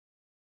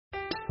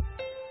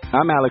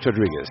I'm Alex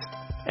Rodriguez.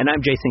 And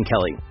I'm Jason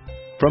Kelly.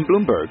 From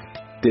Bloomberg,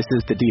 this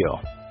is The Deal.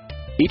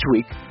 Each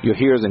week, you'll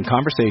hear us in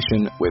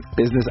conversation with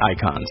business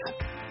icons.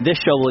 This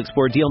show will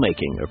explore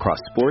deal-making across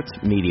sports,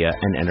 media,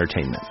 and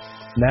entertainment.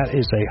 That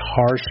is a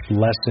harsh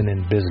lesson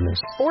in business.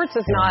 Sports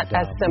is not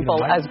as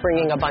simple as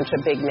bringing a bunch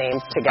of big names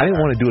together. I didn't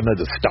want to do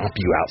another stomp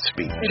you out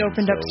speech. It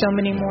opened up so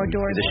many more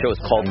doors. The show is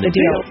called The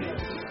Deal.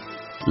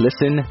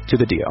 Listen to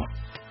The Deal.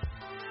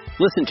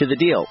 Listen to The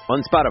Deal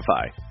on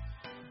Spotify.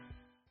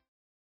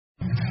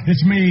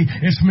 It's me,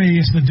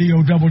 it's the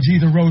D-O-double-G,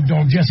 the road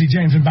dog, Jesse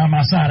James, and by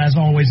my side, as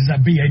always, is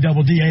that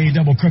B-A-double-D-A,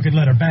 double crooked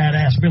letter,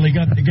 badass Billy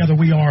Gunn. Together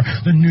we are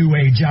the New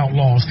Age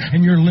Outlaws,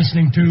 and you're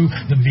listening to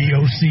the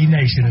VOC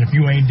Nation, and if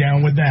you ain't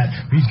down with that,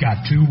 he's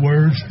got two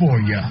words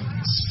for you.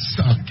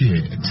 Suck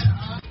it.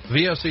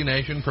 VOC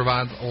Nation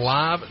provides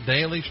live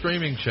daily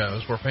streaming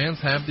shows where fans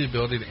have the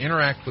ability to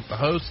interact with the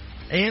hosts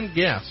and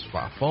guests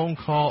by phone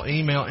call,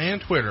 email,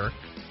 and Twitter.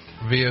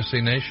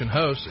 VOC Nation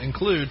hosts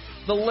include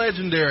the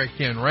legendary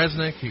Ken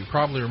Resnick, who you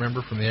probably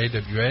remember from the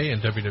AWA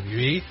and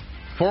WWE,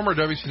 former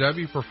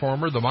WCW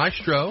performer The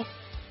Maestro,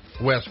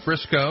 Wes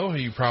Briscoe, who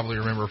you probably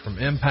remember from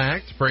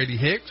Impact, Brady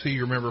Hicks, who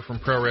you remember from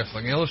Pro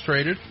Wrestling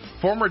Illustrated,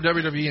 former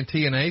WWE and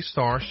TNA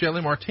star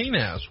Shelly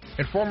Martinez,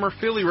 and former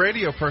Philly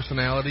radio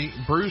personality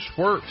Bruce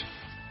Wirt.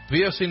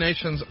 VOC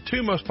Nation's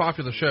two most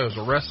popular shows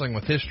are Wrestling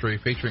with History,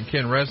 featuring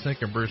Ken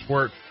Resnick and Bruce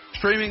Wirt,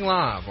 streaming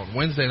live on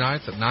Wednesday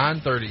nights at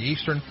 9:30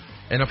 Eastern,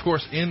 and, of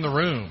course, In the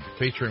Room,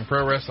 featuring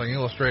Pro Wrestling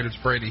Illustrated's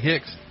Brady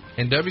Hicks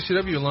and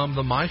WCW alum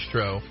The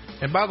Maestro.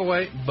 And, by the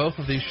way, both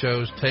of these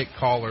shows take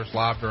callers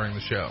live during the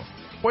show.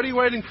 What are you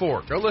waiting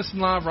for? Go listen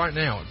live right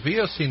now at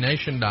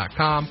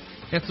VOCNation.com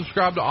and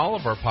subscribe to all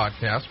of our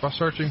podcasts by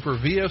searching for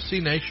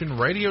VOC Nation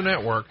Radio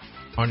Network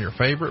on your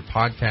favorite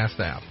podcast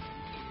app.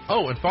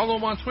 Oh, and follow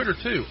them on Twitter,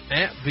 too,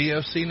 at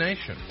VOC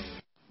Nation.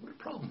 What are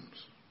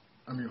problems?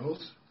 I'm your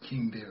host,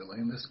 King David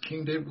Lane. This is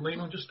King David Lane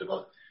on just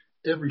about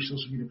every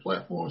social media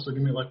platform, so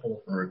give me a like,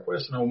 follow, friend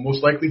request, and I will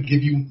most likely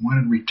give you one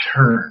in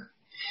return.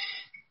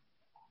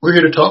 We're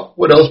here to talk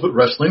what else but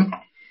wrestling.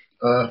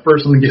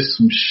 First, let me get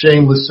some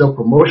shameless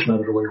self-promotion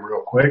out of the way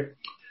real quick.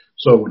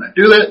 So when I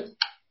do that,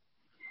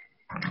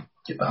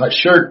 get the hot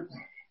shirt.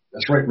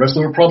 That's right,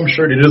 Wrestling with Problems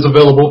shirt. It is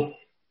available.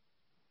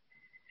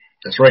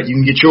 That's right, you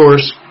can get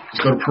yours.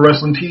 Just go to Pro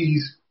Wrestling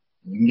Tees.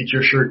 You can get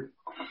your shirt.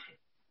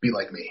 Be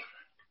like me.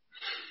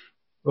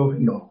 Well, a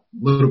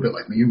little bit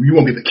like me. You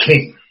won't be the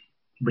king,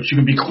 but you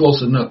can be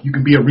close enough. You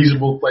can be a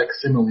reasonable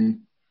facsimile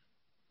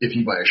if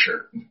you buy a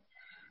shirt.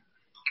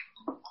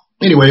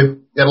 Anyway,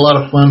 got a lot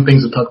of fun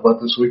things to talk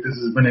about this week.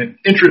 This has been an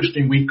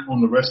interesting week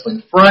on the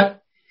wrestling front.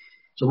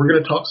 So we're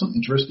going to talk some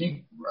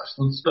interesting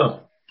wrestling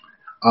stuff.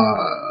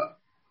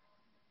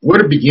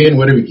 Where to begin?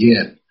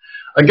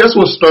 I guess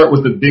we'll start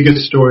with the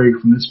biggest story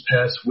from this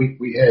past week.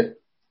 We had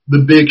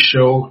the Big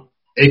Show,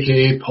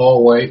 a.k.a.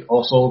 Paul White,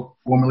 also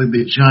formerly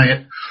the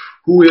Giant,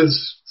 who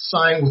is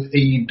signed with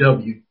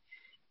AEW.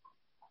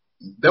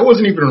 That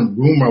wasn't even a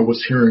rumor I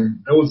was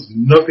hearing. That was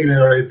nothing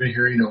that I had been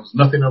hearing. It was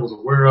nothing I was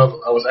aware of.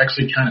 I was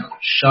actually kind of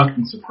shocked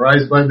and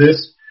surprised by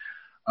this.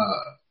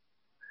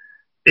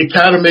 It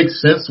kind of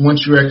makes sense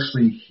once you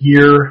actually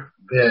hear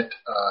that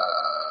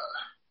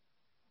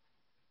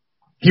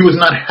he was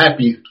not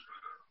happy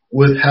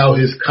with how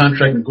his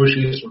contract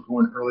negotiations were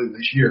going early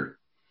this year.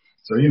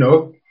 So,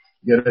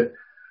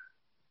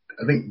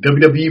 I think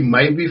WWE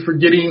might be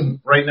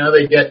forgetting right now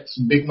they got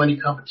some big money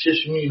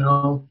competition,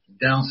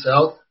 down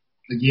south.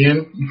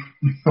 Again,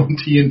 on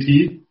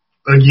TNT,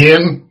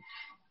 again.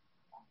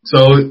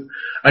 So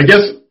I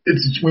guess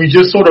we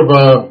just sort of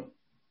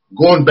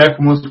going back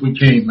from whence we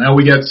came. Now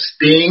we got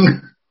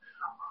Sting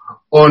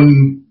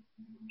on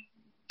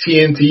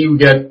TNT. We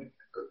got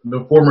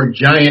the former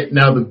Giant,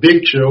 now the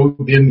Big Show.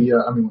 Then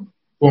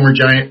former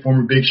Giant,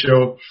 former Big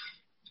Show.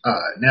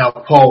 Now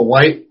Paul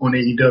White on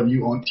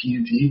AEW on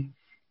TNT.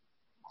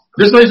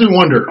 This makes me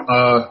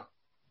wonder.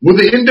 With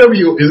the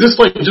NWO, is this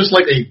just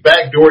like a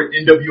backdoor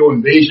NWO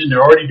invasion? They're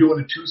already doing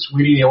the Too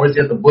Sweetie. They always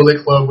got the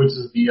Bullet Club, which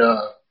is the,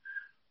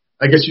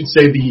 I guess you'd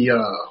say the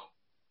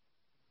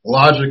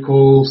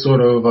logical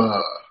sort of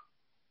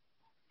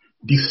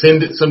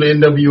descendants of the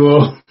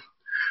NWO.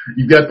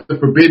 You've got the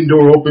Forbidden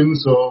Door open,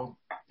 so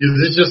is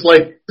this just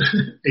like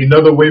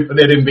another way for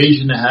that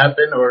invasion to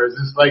happen? Or is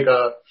this like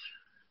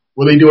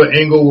will they do an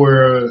angle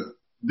where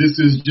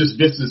this is just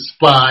Vince's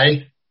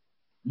spy?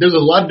 There's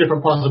a lot of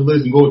different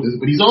possibilities to go with this,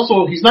 but he's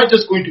not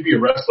just going to be a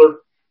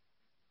wrestler.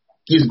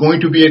 He's going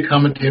to be a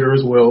commentator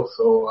as well.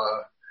 So,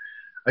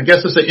 I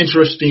guess it's an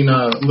interesting,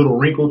 little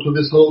wrinkle to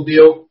this whole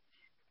deal.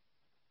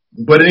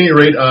 But at any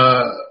rate,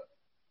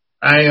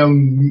 I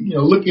am,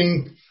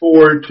 looking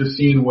forward to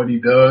seeing what he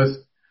does.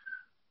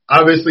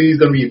 Obviously, he's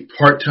going to be a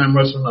part-time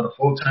wrestler, not a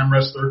full-time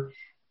wrestler.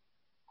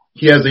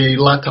 He has a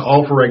lot to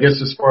offer, I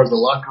guess, as far as the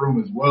locker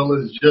room as well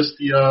as just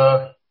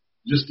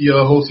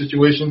the whole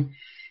situation.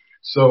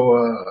 So,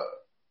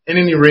 at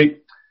any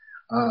rate,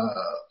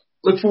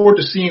 look forward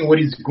to seeing what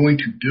he's going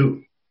to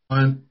do.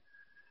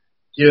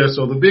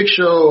 So the Big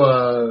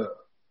Show,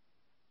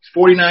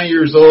 49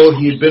 years old.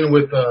 He had been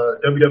with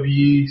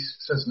WWE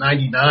since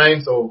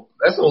 99, so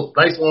that's a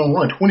nice long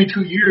run.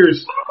 22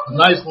 years, a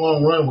nice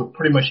long run with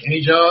pretty much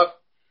any job.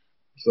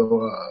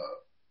 So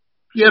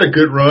he had a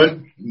good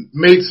run,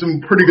 made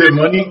some pretty good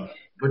money,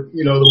 but,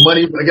 you know, the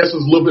money, I guess,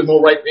 was a little bit more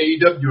right for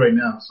AEW right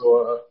now.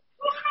 So,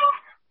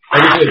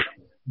 like I said,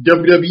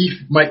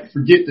 WWE might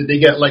forget that they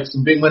got, like,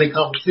 some big money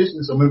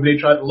competition, so maybe they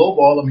tried to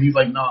lowball him. He's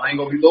like, no, I ain't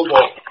going to be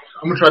lowballed.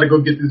 I'm going to try to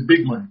go get this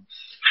big money.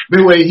 But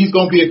anyway, he's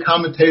going to be a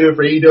commentator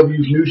for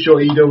AEW's new show,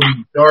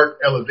 AEW Dark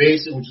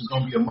Elevation, which is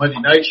going to be a Monday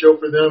night show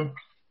for them.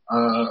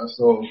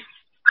 So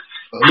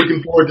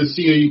looking forward to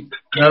see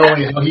not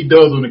only how he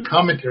does on the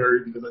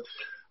commentary, because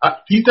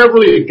he's not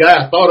really a guy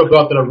I thought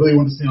about that I really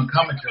want to see on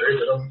commentary,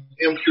 but I'm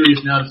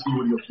curious now to see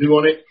what he'll do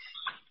on it.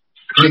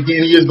 And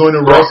again, he is going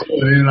to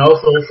wrestle, and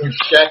also since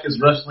Shaq is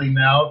wrestling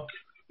now,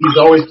 he's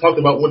always talked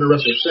about wanting to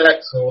wrestle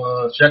Shaq,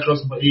 so Shaq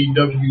wrestling for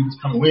AEW this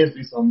coming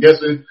Wednesday, so I'm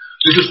guessing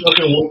this is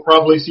something we'll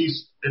probably see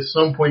at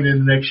some point in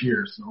the next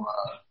year. So,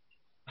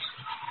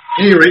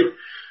 anyway,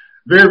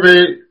 very,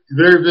 very,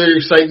 very, very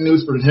exciting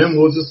news for him.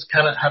 We'll just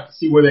kind of have to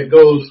see where that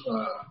goes.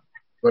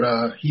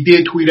 But he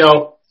did tweet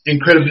out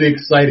incredibly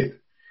excited.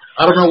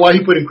 I don't know why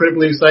he put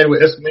incredibly excited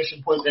with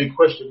exclamation points and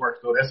question marks,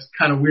 though. That's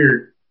kind of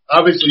weird.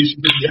 Obviously, you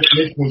should put the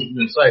exclamation points when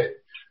you're excited.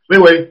 But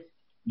anyway,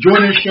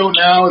 joining the show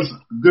now is a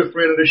good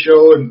friend of the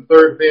show and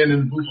third fan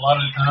in the booth a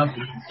lot of the time.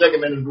 He's the second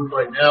man in the booth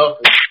right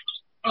now.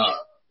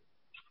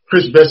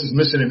 Chris Best is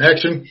missing in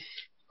action.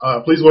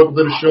 Please welcome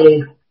to the show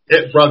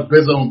Brock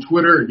Bezza on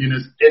Twitter. Again,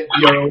 it's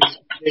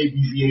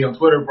 @BROCKBZA on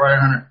Twitter. Brian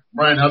Hunter.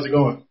 Brian, how's it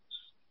going?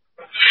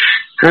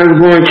 How's it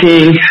going,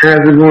 King? How's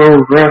it going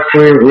with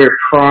Wrestling with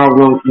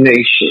Problem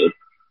Nation?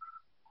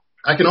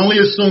 I can only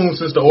assume,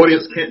 since the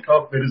audience can't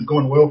talk, that it's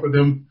going well for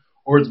them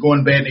or it's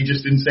going bad. They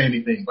just didn't say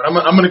anything. But I'm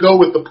going to go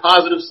with the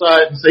positive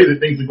side and say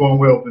that things are going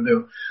well for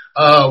them.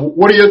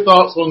 What are your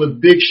thoughts on the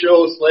Big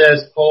Show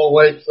 / Paul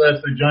White /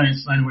 the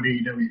Giants signing with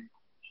AEW?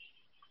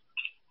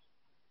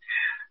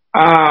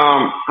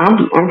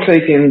 I'm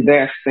taking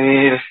that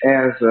stance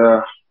as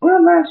well,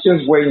 let's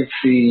just wait and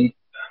see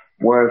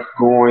what's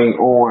going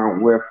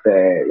on with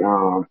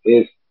that.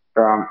 It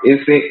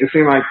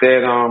seems like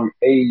that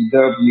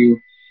AEW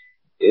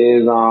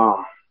is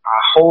I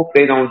hope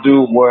they don't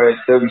do what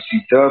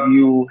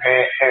WCW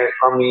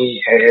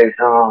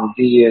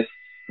did,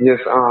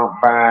 just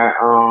buy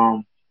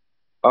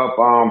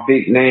up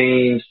big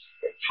names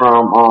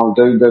from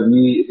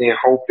WWE, and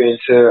hoping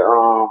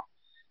to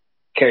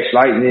catch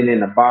lightning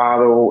in a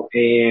bottle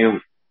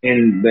and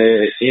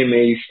the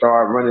MA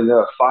start running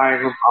up,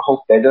 firing them. I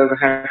hope that doesn't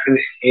happen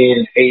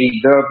in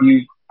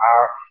AEW.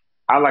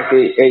 I like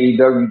the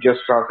AEW just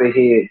because they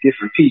had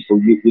different people.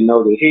 You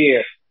know, they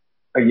had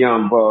a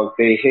Young Buck,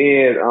 they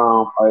had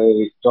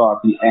a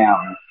Darby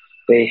Allin,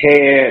 they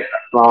had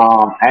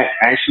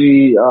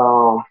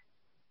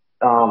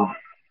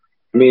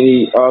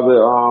many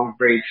other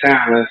great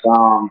talents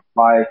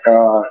like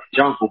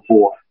Jungle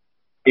Boy.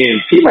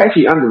 And people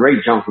actually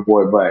underrate Jungle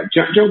Boy, but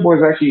Jungle Boy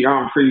is actually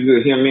pretty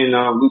good. Him and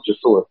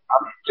Luchasaurus.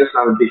 I'm just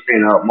not a big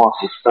fan of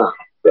Monster Stunt.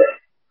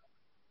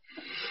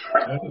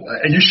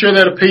 And you share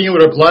that opinion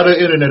with a lot of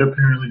internet,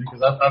 apparently,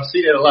 because I've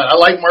seen it a lot. I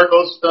like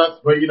Marco's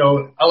stuff, but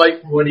I like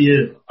him what he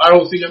is. I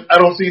don't see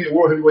any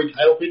World Heavyweight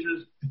title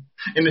pictures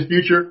in the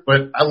future,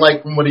 but I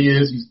like him what he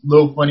is. He's a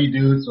little funny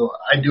dude, so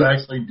I do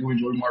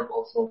enjoy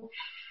Marco. So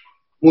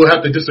we'll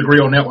have to disagree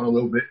on that one a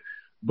little bit.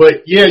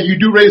 But yeah, you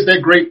do raise that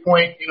great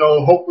point.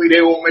 Hopefully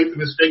they won't make the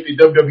mistake that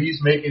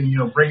WWE's making,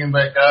 bringing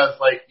back guys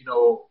like,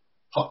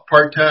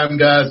 part-time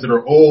guys that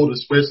are old,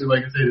 especially,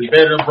 like I said, it's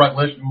better than Brock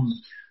Lesnar,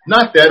 who's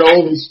not that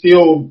old. He's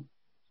still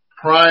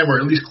prime, or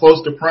at least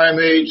close to prime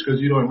age, because,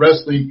 in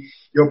wrestling,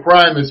 your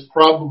prime is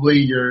probably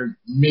your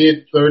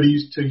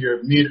mid-30s to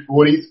your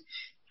mid-40s.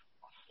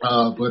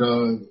 But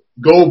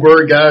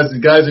Goldberg guys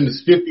and guys in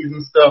his 50s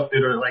and stuff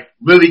that are, like,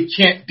 really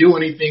can't do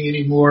anything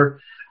anymore.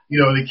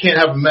 They can't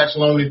have a match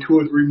longer than 2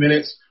 or 3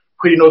 minutes,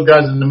 putting those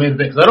guys in the main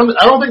event. Because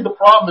I don't think the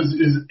problem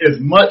is as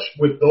much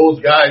with those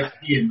guys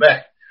being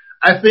back.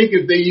 I think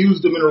if they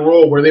used them in a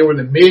role where they were in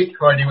the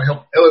mid-card, they would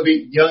help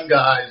elevate young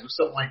guys or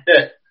something like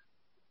that,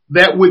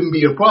 that wouldn't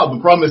be a problem.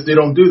 The problem is they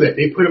don't do that.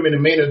 They put them in the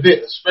main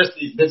event,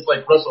 especially events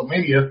like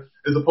WrestleMania,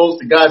 as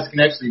opposed to guys that can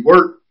actually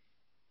work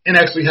and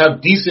actually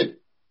have decent,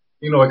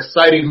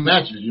 exciting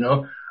matches,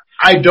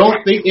 I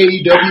don't think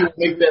AEW will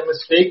make that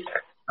mistake.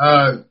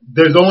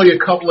 There's only a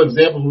couple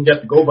examples we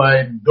got to go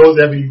by, and those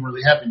haven't even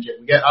really happened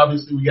yet. We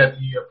got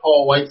the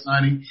Paul White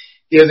signing.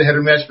 He hasn't had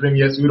a match for them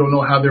yet, so we don't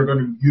know how they're going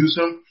to use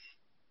him.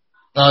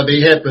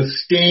 They had the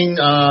Sting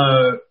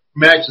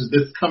matches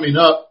that's coming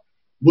up.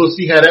 We'll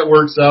see how that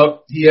works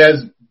out. He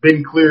has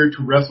been cleared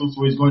to wrestle,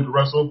 so he's going to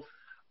wrestle.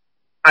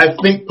 I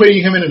think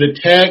putting him in a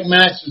tag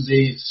match is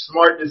a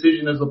smart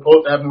decision as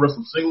opposed to having to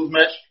wrestle a singles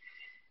match.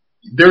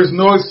 There's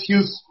no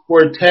excuse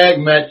for a tag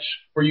match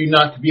for you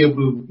not to be able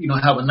to,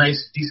 have a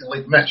nice, decent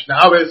length match. Now,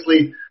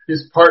 obviously,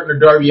 his partner,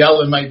 Darby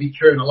Allin, might be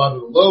carrying a lot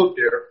of the load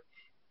there.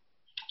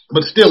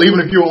 But still, even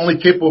if you're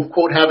only capable of,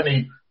 quote, having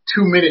a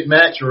 2-minute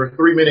match or a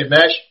 3-minute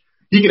match,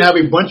 he can have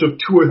a bunch of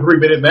 2 or 3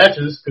 minute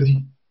matches because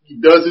he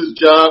does his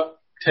job,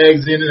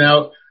 tags in and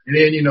out, and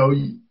then,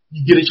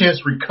 you get a chance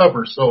to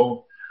recover.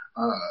 So,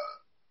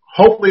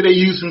 hopefully they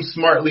use him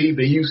smartly.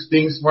 They use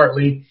things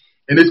smartly,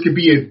 and this could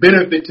be a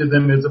benefit to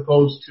them as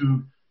opposed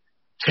to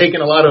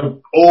taking a lot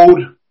of old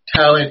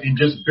talent and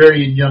just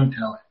burying young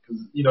talent.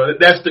 Because,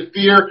 that's the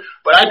fear.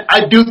 But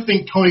I do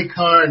think Tony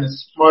Khan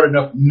is smart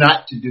enough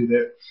not to do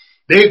that.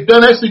 They've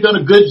actually done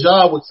a good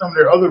job with some of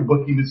their other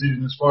booking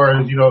decisions as far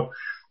as,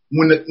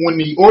 when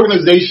the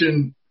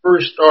organization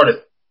first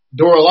started,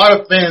 there were a lot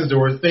of fans that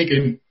were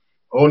thinking,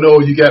 oh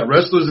no, you got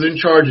wrestlers in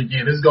charge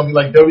again. This is going to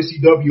be like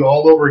WCW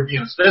all over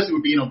again, especially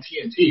with being on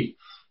TNT,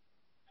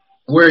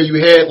 where you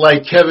had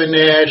like Kevin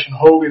Nash and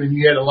Hogan, and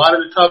you had a lot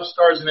of the top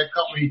stars in that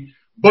company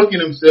booking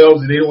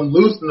themselves, and they don't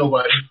lose to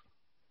nobody.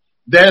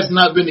 That's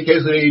not been the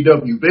case with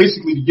AEW.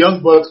 Basically, the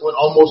Young Bucks went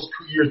almost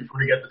 2 years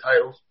before they got the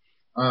titles.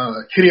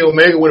 Kenny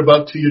Omega went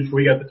about 2 years before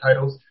he got the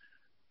titles.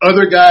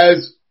 Other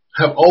guys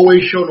have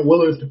always shown a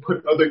willingness to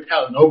put other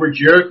talent over.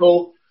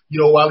 Jericho,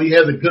 while he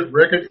has a good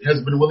record,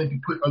 has been willing to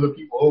put other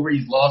people over.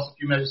 He's lost a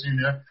few matches here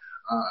and there.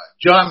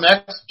 John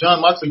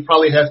Moxley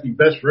probably has the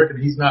best record.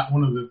 He's not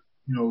one of the,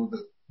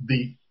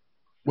 the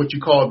what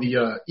you call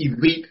the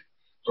elite,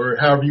 or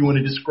however you want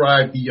to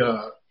describe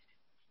the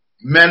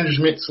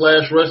management /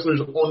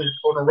 wrestlers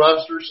on the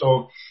roster.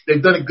 So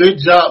they've done a good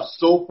job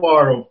so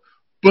far of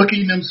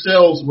booking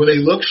themselves where they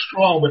look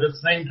strong, but at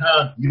the same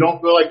time, you don't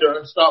feel like they're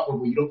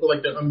unstoppable. You don't feel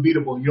like they're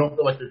unbeatable. You don't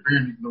feel like they're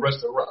beating the rest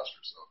of the roster.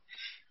 So,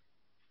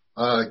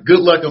 good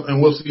luck, and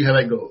we'll see how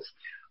that goes.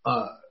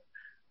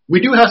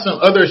 We do have some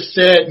other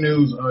sad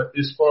news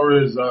as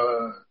far as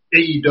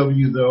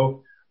AEW,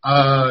 though.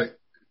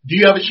 Do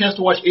you have a chance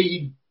to watch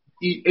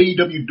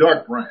AEW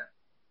Dark, Brian?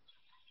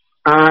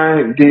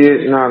 I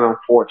did not,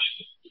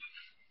 unfortunately.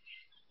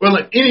 Well,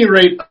 at any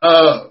rate,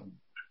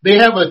 they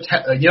have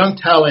a young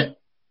talent.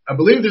 I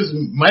believe this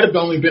might have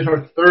only been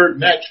her 3rd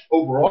match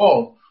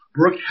overall.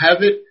 Brooke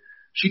Havoc,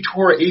 she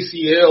tore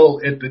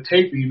ACL at the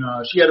taping.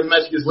 She had a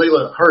match against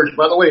Layla Hirsch.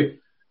 By the way,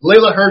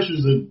 Layla Hirsch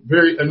is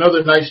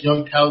another nice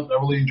young talent I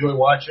really enjoy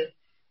watching.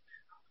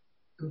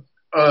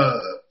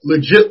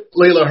 Legit,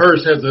 Layla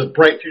Hirsch has a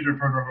bright future in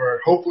front of her.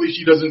 Hopefully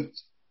she doesn't.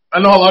 I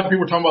know a lot of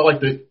people are talking about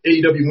like the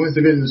AEW Women's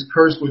Division is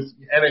cursed with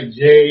Anna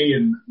Jay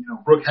and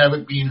Brooke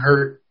Havoc being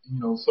hurt.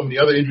 Some of the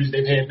other injuries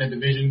they've had in that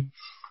division.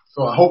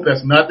 So I hope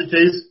that's not the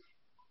case.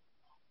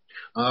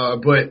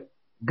 But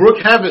Brooke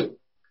Havoc,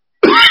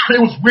 it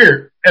was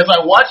weird. As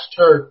I watched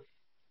her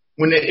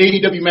when the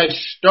AEW match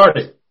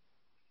started,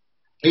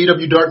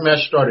 AEW Dark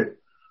match started,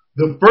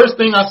 the first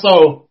thing I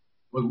saw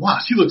was, wow,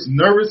 she looks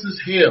nervous as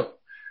hell.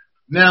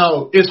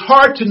 Now, it's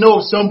hard to know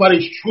if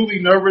somebody's truly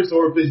nervous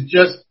or if it's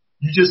just,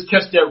 you just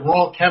catch that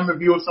wrong camera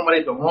view of somebody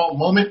at the wrong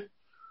moment.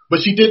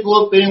 But she did the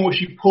little thing where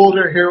she pulled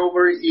her hair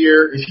over her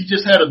ear, and she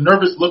just had a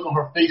nervous look on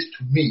her face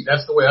to me.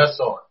 That's the way I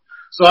saw it.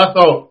 So I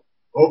thought,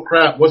 oh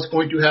crap, what's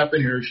going to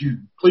happen here?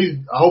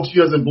 I hope she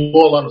doesn't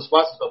blow a lot of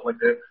spots and stuff like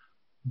that.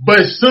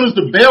 But as soon as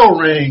the bell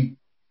rang,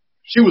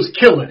 she was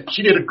killing it.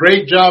 She did a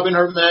great job in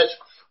her match.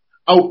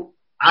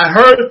 I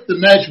heard the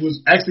match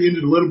was actually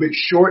ended a little bit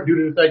short due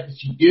to the fact that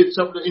she did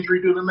suffer the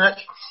injury during the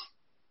match.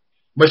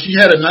 But she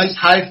had a nice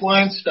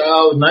high-flying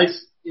style,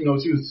 she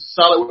was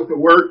solid with her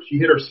work. She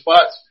hit her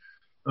spots.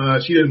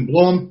 She didn't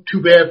blow them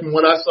too bad from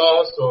what I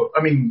saw. So,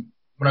 I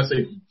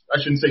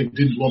shouldn't say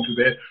didn't blow them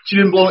too bad. She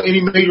didn't blow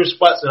any major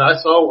spots that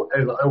I saw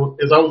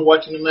as I was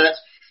watching the match.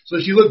 So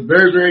she looked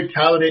very, very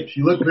talented.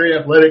 She looked very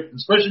athletic,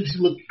 especially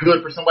she looked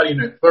good for somebody in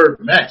her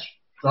 3rd match.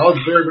 So I was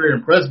very, very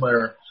impressed by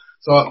her.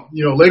 So,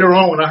 later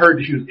on when I heard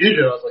that she was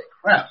injured, I was like,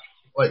 crap.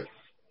 Like,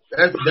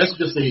 that's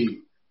just a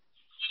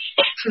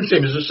true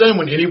shame. It's a shame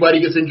when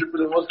anybody gets injured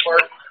for the most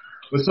part.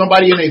 But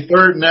somebody in a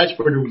 3rd match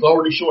where it was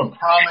already showing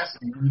promise,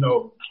 and,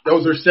 that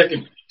was her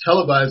 2nd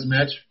televised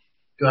match.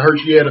 Cause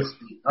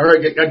I heard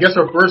I guess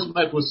her first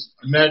match was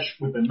a match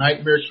with a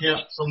Nightmare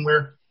Camp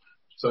somewhere.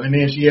 So, and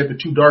then she had the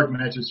 2 Dark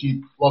matches.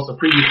 She lost a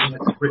previous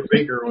match to Britt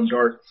Baker on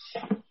Dark.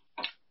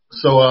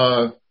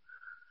 So,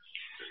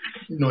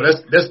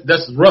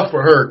 that's rough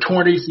for her.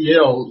 Torn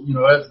ACL,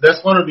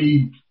 that's one of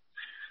the,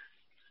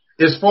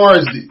 as far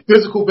as the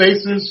physical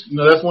basis,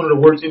 that's one of the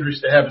worst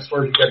injuries to have as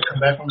far as you got to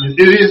come back from it.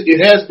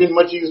 It has been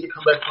much easier to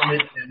come back from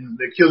it, and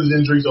the Achilles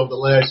injuries over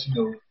the last,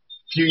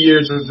 few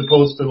years as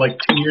opposed to like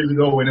 2 years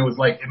ago when it was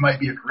like, it might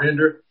be a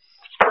career.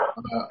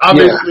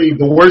 Obviously,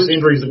 the worst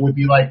injuries would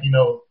be like,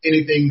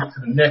 anything to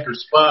the neck or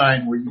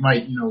spine where you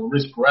might,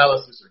 risk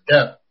paralysis or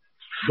death.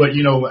 But,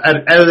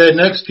 out of that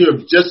next tier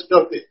of just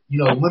stuff that,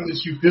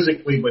 limits you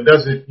physically but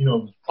doesn't,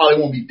 probably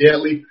won't be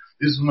deadly,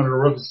 this is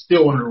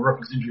still one of the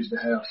roughest injuries to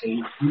have. So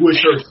we wish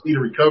her a speedy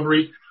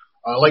recovery.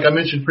 Like I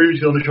mentioned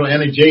previously on the show,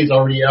 Anna Jay's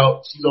already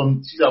out. She's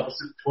out for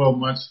 6 to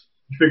 12 months.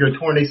 You figure a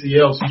torn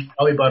ACL, she's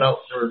probably about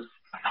out for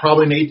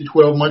probably in the 8 to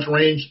 12 month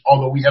range,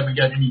 although we haven't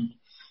got any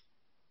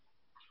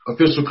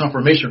official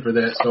confirmation for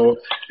that. So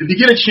if you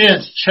get a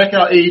chance, check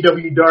out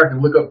AEW Dark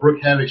and look up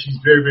Brooke Havoc. She's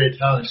very, very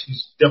talented.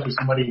 She's definitely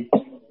somebody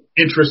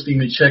interesting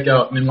to check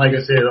out. And then, like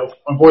I said,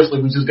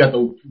 unfortunately, we just got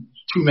the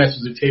 2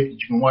 matches of tape that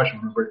you can watch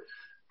from her. But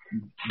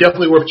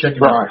definitely worth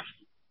checking out.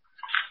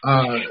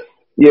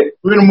 Yeah.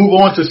 We're going to move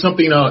on to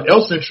something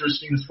else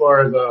interesting as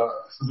far as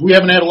since we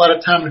haven't had a lot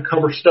of time to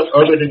cover stuff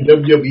other than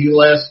WWE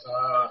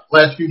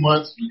last few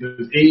months,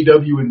 because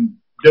AEW and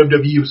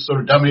WWE have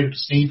sort of dominated the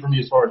scene for me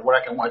as far as what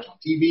I can watch on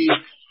TV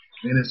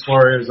and as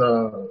far as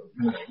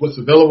what's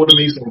available to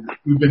me. So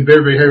we've been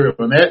very, very heavy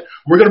on that.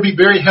 We're going to be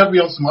very heavy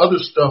on some other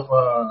stuff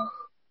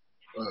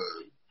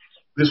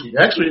this week.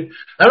 Actually,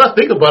 now that I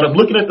think about it, I'm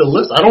looking at the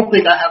list. I don't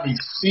think I have a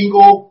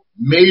single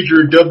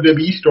major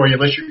WWE story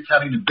unless you're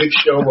counting the Big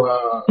Show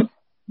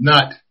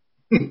not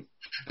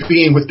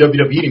being with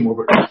WWE anymore.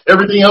 But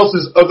everything else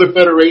is other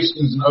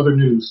federations and other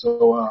news.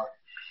 So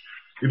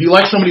if you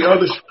like some of the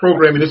other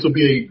programming, this will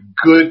be a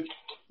good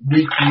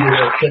week for you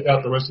to check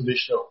out the rest of this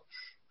show.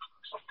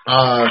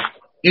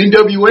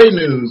 NWA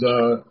news.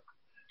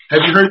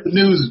 Have you heard the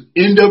news?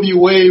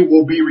 NWA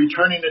will be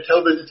returning to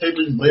television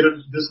tapings later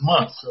this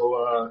month.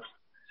 So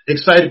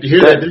excited to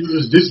hear that.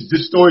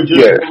 This story just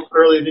broke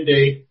earlier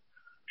today.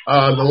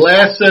 The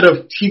last set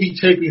of TV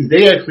tapings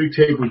they actually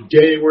taped was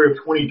January of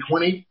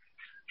 2020.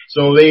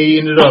 So they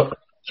ended up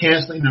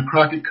canceling the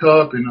Crockett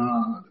Cup and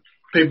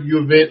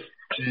pay-per-view event,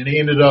 and they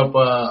ended up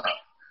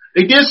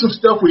they did some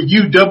stuff with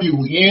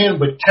UWN,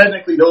 but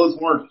technically those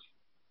weren't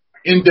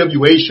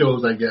NWA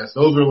shows, I guess.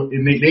 Those were,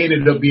 and they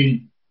ended up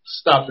being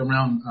stopped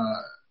around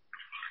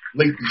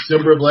late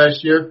December of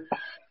last year.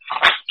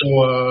 So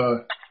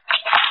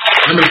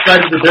I'm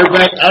excited that they're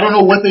back. I don't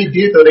know what they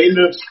did though. They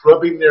ended up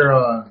scrubbing their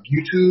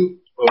YouTube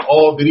of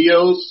all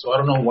videos, so I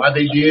don't know why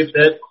they did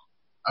that.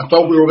 I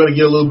thought we were going to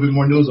get a little bit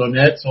more news on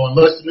that. So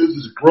unless the news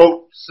is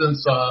broke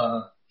since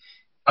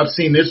I've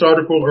seen this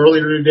article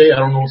earlier today, I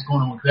don't know what's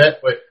going on with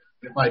that. But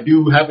if I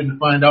do happen to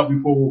find out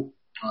before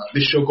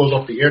this show goes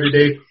off the air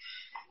today,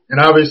 and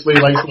obviously,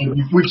 like I said,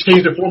 we've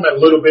changed the format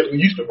a little bit. We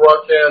used to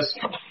broadcast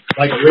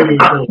like a radio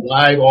show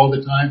live all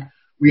the time.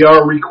 We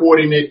are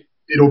recording it.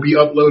 It'll be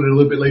uploaded a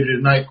little bit later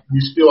tonight.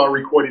 We still are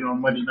recording on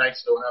Monday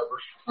nights, though, however,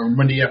 or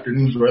Monday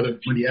afternoons, or other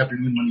Monday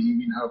afternoon, Monday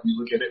evening, however you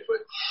look at it.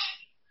 But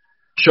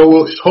show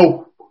will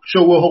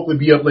hopefully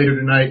be up later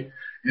tonight.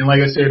 And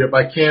like I said, if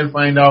I can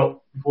find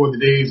out before the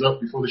day is up,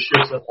 before the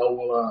show's up, I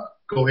will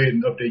go ahead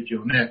and update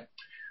you on that.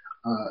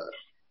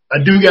 I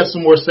do got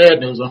some more sad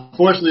news.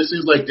 Unfortunately, it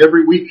seems like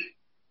every week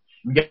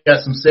we got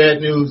some sad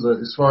news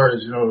as far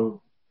as,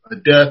 a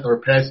death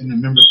or passing a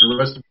member of the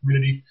wrestling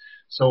community.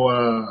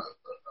 So,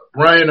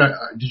 Brian,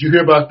 did you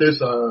hear about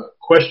this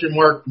question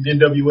mark from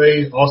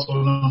NWA, also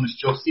known as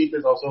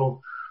Josephus,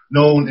 also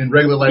known in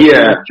regular life?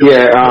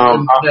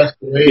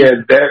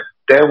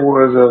 That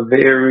was a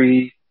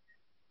very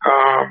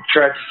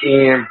tragic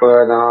end,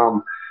 but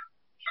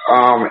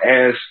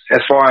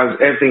as far as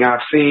everything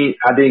I've seen,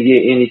 I didn't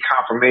get any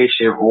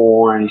confirmation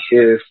on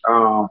his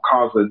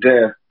cause of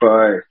death,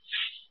 but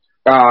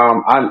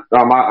I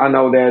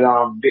know that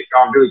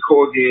Billy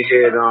Corgan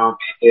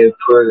had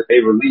put a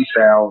release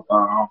out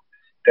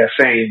that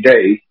same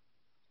day,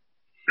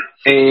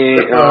 and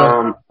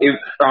it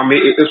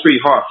was pretty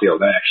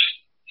heartfelt actually.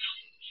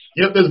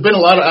 Yep, there's been a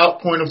lot of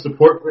outpouring of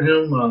support for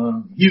him.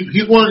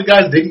 He's one of the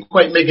guys that didn't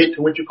quite make it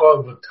to what you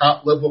call the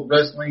top level of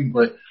wrestling,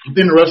 but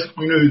within the wrestling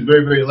community, he's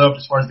very, very loved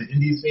as far as the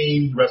indie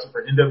scene. He wrestled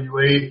for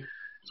NWA,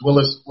 as well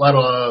as a lot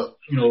of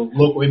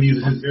local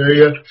indies in his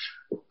area.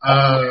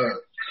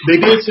 They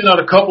did send out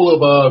a couple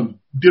of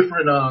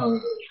different.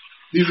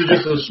 These are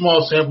just a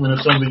small sampling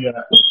of some of the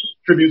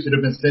tributes that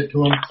have been sent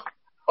to him.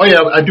 Oh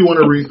yeah, I do want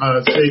to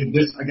say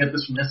this. I got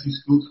this from SC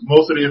Scoops.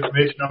 Most of the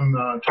information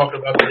I'm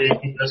talking about today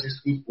came from SC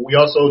Scoops, but we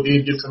also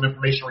did get some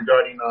information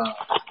regarding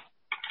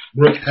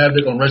Brooke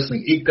Havoc on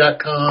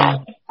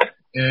WrestlingInc.com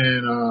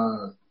and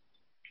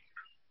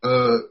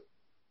a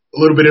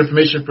little bit of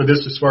information for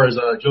this as far as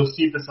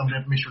Josephus, some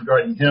information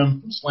regarding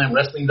him from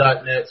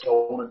SlamWrestling.net. So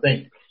I want to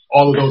thank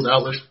all of those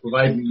outlets for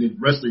providing the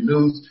wrestling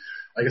news.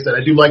 Like I said,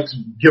 I do like to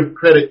give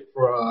credit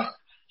for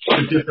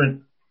the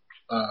different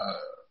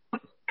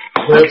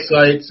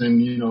websites and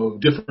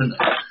different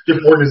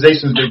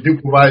organizations that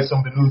do provide some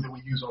of the news that we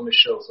use on this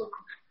show. So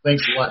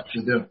thanks a lot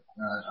to them.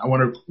 I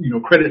want to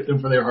credit them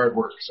for their hard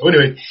work. So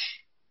anyway,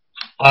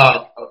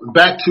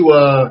 back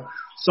to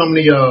some of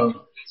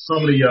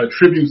the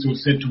tributes that were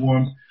sent to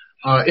him.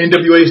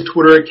 NWA's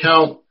Twitter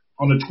account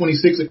on the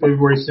 26th of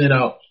February sent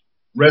out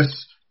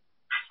rest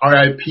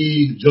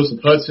RIP Joseph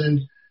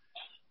Hudson.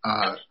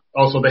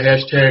 Also the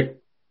hashtag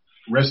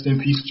rest in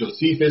peace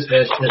Josephus,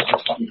 hashtag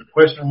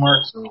question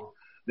mark. So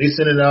they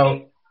sent it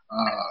out,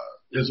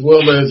 as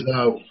well as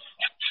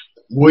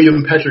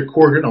William Patrick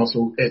Corgan,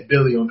 also at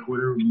Billy on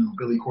Twitter,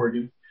 Billy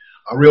Corgan.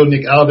 Real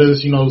Nick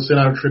Aldis, sent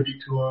out a tribute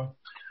to him.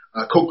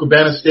 Colt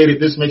Cabana stated,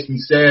 "This makes me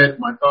sad.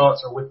 My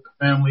thoughts are with the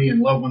family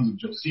and loved ones of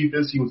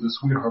Josephus. He was a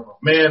sweetheart of a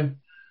man."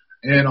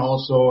 And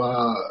also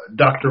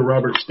Dr.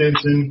 Robert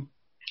Stinson.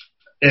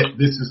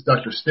 This is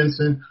Dr.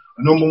 Stinson.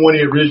 A number one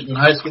in original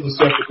high school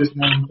himself at this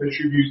moment paid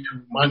tribute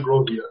to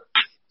Monrovia,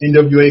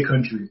 NWA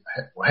country,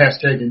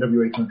 hashtag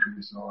NWA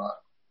country. So,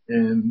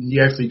 and he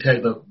actually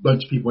tagged a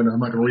bunch of people in there. I'm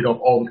not going to read off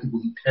all the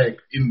people he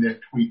tagged in that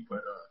tweet,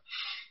 but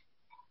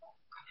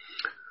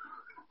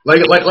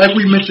like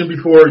we mentioned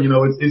before, you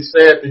know, it's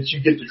sad that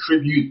you get the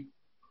tribute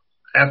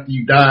after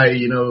you die.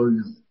 You know,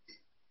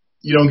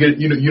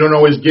 you don't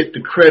always get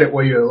the credit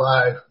while you're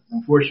alive.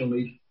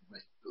 Unfortunately,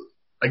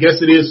 I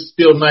guess it is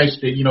still nice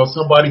that, you know,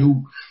 somebody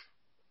who,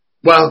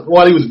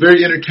 while he was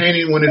very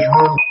entertaining when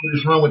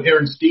his run with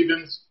Aaron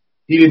Stevens,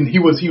 he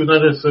was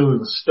not necessarily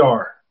a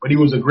star, but he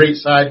was a great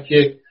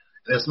sidekick.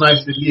 That's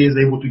nice that he is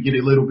able to get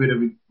a little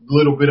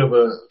bit of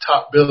a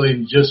top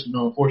billing just, you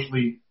know,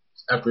 unfortunately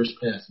after his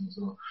passing.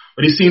 So,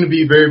 but he seemed to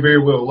be very, very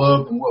well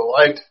loved and well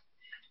liked,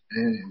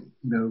 and,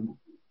 you know,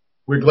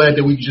 we're glad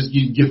that we could just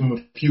give him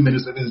a few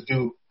minutes of his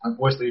due.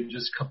 Unfortunately,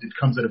 it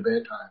comes at a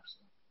bad time. So.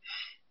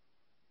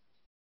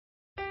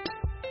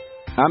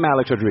 I'm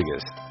Alex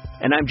Rodriguez.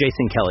 And I'm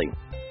Jason Kelly.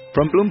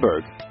 From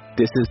Bloomberg,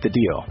 this is The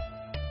Deal.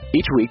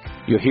 Each week,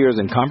 you'll hear us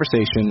in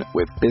conversation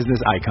with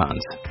business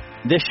icons.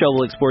 This show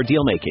will explore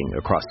deal-making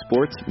across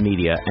sports,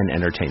 media, and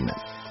entertainment.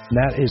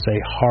 That is a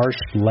harsh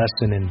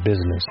lesson in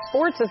business.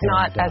 Sports is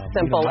not as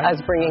simple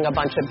as bringing a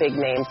bunch of big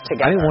names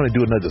together. I didn't want to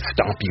do another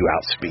stomp you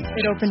out speech.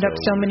 It opened up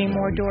so many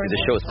more doors.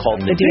 The show is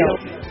called The Deal.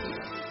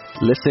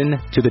 Listen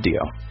to The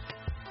Deal.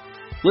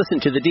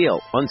 Listen to The Deal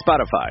on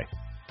Spotify.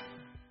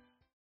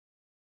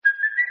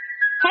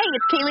 Hey,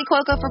 it's Kaylee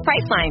Cuoco for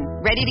Priceline.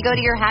 Ready to go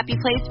to your happy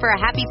place for a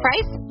happy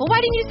price? Well,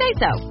 why didn't you say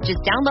so? Just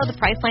download the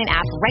Priceline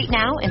app right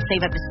now and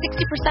save up to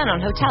 60%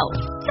 on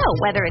hotels. So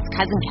whether it's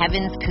Cousin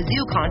Kevin's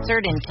Kazoo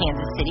Concert in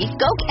Kansas City,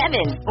 go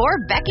Kevin, or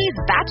Becky's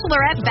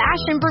Bachelorette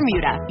Bash in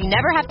Bermuda, you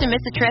never have to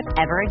miss a trip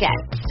ever again.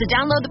 So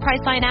download the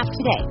Priceline app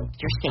today.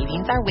 Your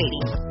savings are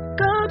waiting.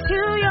 Go to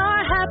your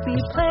happy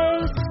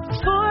place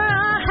for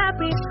a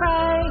happy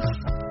price.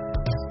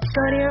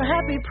 Go to your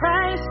happy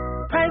price,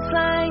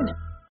 Priceline.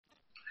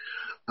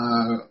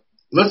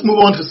 Let's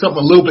move on to something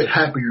a little bit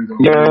happier, though.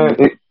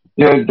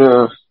 It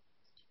does.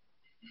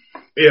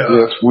 Yeah.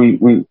 Yes, we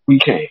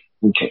can.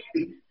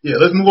 Yeah,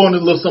 let's move on to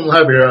a little something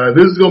happier.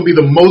 This is going to be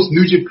the most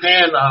New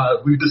Japan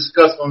we've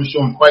discussed on the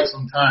show in quite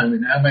some time,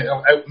 and I'm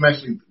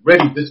actually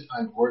ready this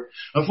time for it.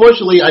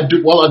 Unfortunately,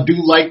 while I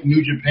do like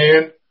New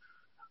Japan,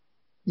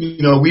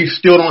 you know, we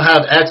still don't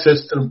have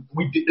access to them.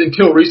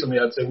 Until recently,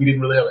 I'd say we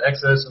didn't really have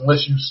access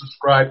unless you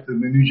subscribe to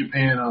the New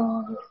Japan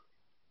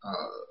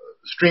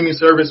streaming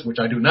service, which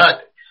I do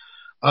not.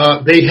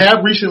 They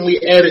have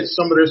recently added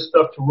some of their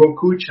stuff to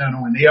Roku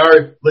channel, and they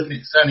are looking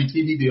at signing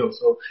TV deals.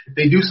 So if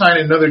they do sign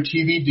another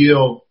TV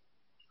deal,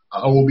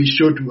 I will be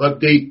sure to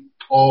update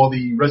all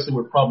the Wrestling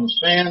with Problems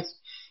fans.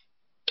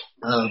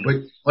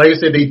 But like I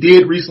said, they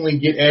did recently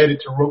get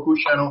added to Roku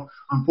channel.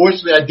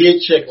 Unfortunately, I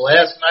did check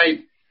last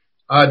night.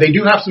 They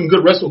do have some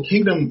good Wrestle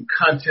Kingdom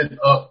content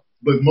up,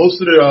 but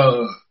most of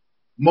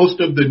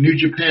the New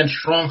Japan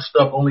Strong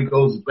stuff only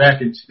goes back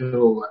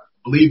until, I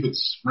believe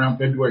it's around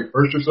February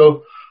 1st or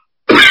so.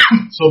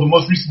 So the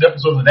most recent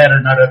episodes of that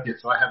are not up yet,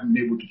 so I haven't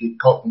been able to get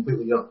caught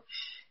completely up.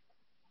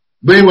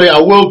 But anyway, I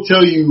will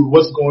tell you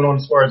what's going on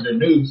as far as their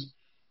news.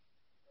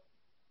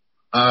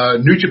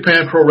 New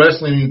Japan Pro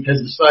Wrestling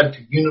has decided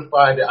to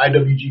unify the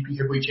IWGP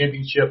Heavyweight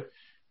Championship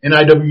and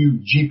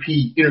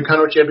IWGP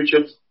Intercontinental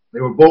Championships. They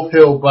were both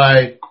held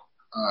by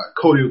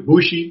Kota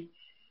Ibushi,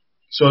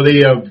 so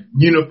they have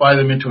unified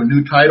them into a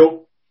new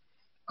title.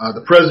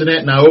 The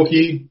president,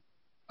 Naoki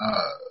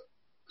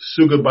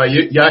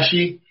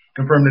Sugabayashi,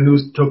 confirmed the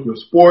news to Tokyo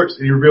Sports,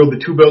 and he revealed the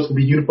two belts will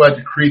be unified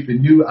to create the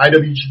new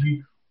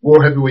IWGP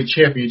World Heavyweight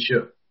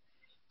Championship.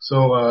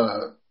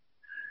 So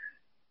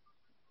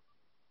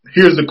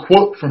here's a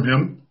quote from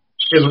him.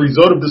 As a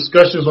result of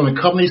discussions on the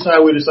company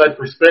side, we decided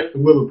to respect the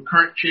will of the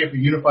current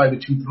champion, unify the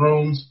two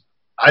thrones,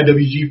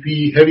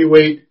 IWGP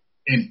Heavyweight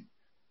and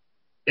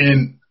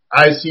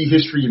IC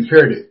History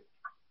Inherited.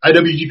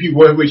 IWGP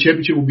World Heavyweight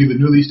Championship will be the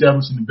newly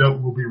established and the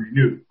belt will be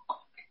renewed.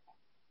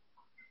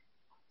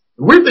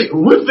 The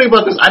weird thing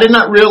about this, I did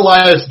not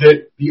realize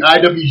that the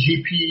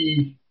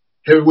IWGP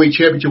Heavyweight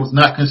Championship was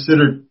not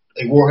considered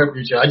a World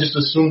Heavyweight Championship. I just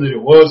assumed that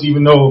it was,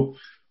 even though,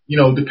 you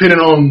know, depending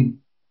on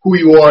who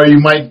you are, it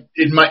might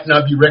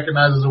not be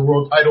recognized as a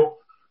world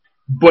title.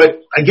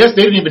 But I guess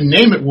they didn't even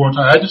name it world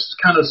title. I just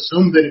kind of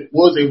assumed that it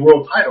was a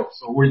world title.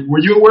 So were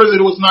you aware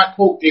that it was not,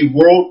 quote, a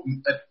world,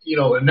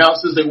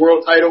 announced as a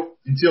world title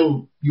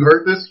until you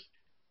heard this?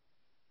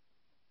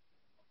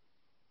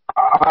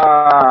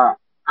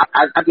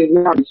 I did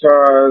not,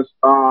 because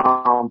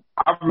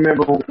I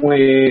remember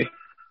when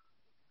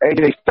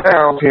AJ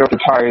Styles held the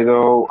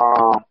title,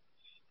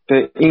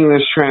 the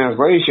English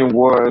translation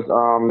was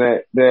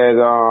that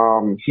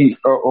he's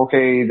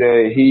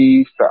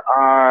the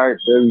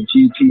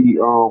IWGP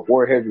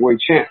World Heavyweight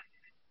Champ.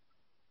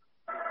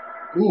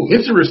 Ooh,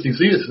 interesting.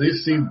 See,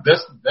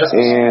 that's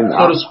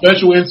sort of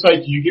special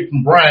insight you get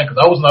from Brian,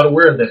 because I was not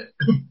aware of that.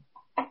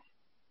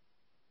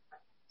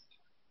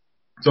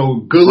 So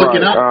good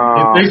looking out.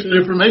 And thanks for the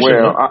information.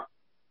 Well,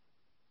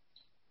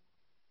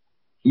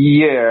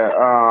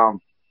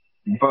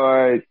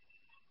 but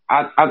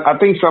I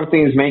think some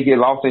things may get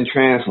lost in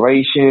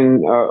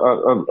translation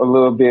a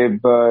little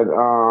bit, but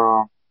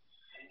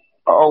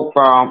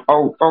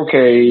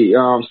Okay.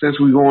 Since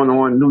we're going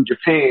on New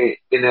Japan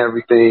and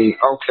everything,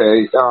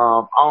 okay.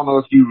 I don't know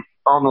if you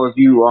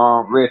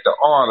read the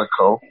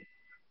article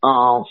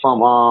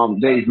from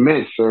Dave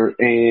Meltzer,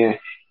 and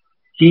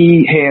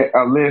he had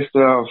a list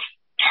of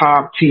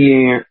top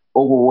 10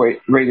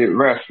 overrated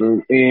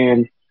wrestlers,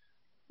 and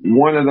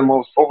one of the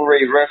most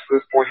overrated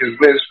wrestlers on his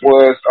list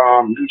was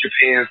New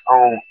Japan's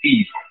own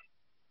Evil.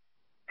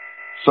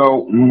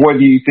 So, what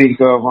do you think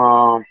of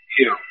him?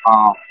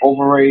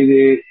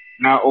 Overrated,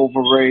 not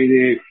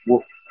overrated?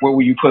 Where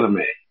will you put him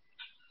at?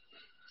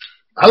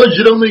 I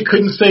legitimately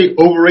couldn't say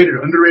overrated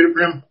or underrated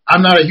for him.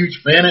 I'm not a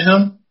huge fan of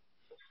him,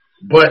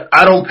 but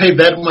I don't pay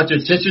that much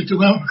attention to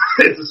him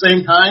at the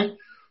same time.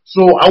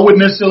 So I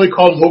wouldn't necessarily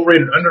call him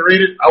overrated or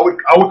underrated. I would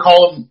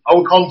call him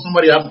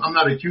somebody I'm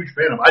not a huge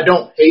fan of. I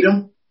don't hate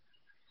him.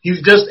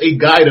 He's just a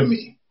guy to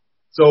me.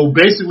 So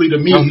basically to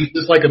me, he's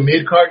just like a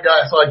mid-card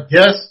guy. So I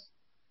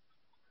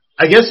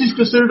guess he's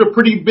considered a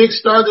pretty big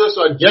star there.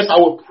 So I guess I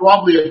would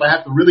probably, if I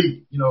have to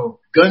really,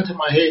 gun to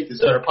my head,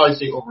 I'd probably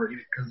say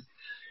overrated, because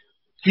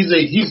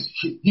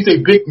he's a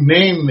big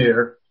name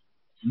there,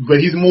 but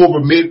he's more of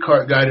a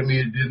mid-card guy to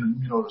me than,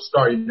 a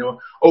star,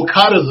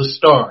 Okada's a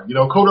star,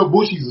 Kota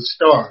Ibushi's a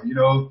star,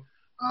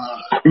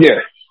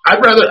 Yeah.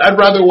 I'd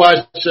rather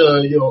watch,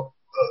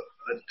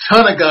 a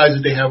ton of guys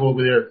that they have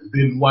over there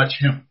than watch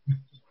him.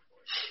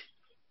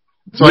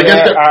 So I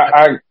guess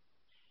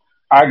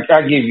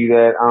I give you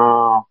that.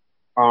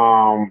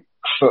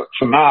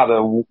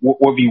 Sonata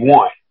would be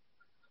one.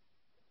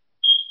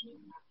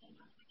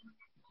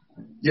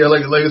 Yeah,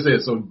 like I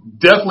said, so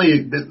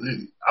definitely,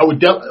 I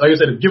would like I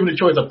said, if given the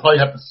choice, I'd probably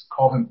have to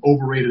call him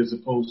overrated as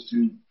opposed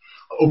to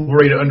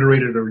overrated,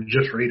 underrated, or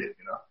just rated,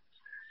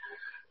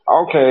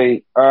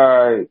 Okay,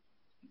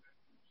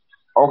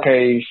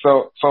 okay,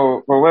 so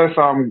let's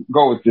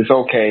go with this.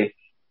 Okay,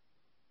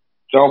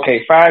 so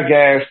 5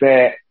 guys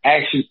that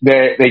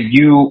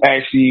you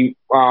actually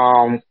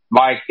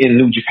like in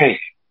New Japan.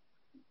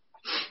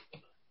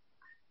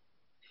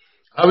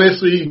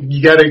 Obviously,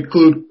 you got to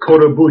include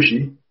Kota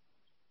Ibushi.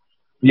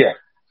 Yeah.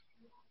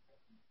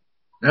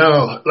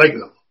 Now,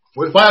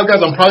 with 5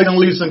 guys, I'm probably gonna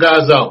leave some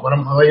guys out, but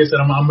like I said,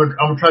 I'm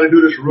gonna try to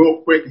do this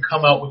real quick and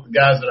come out with the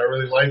guys that I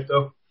really like,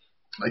 though.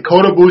 Like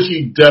Kota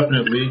Ibushi,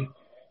 definitely.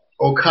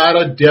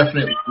 Okada,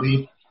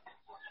 definitely.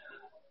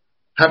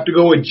 Have to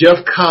go with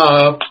Jeff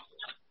Cobb.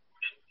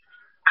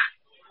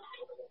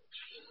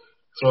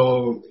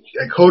 So,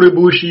 Kota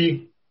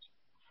Ibushi,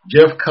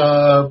 Jeff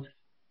Cobb,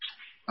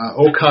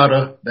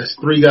 Okada. That's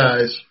 3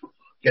 guys.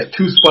 Got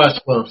 2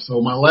 spots left. So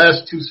my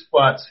last 2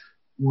 spots,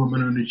 who am I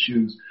going to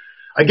choose?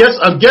 I guess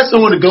I'm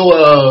going to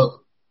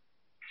go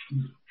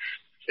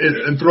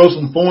and throw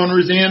some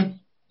foreigners in.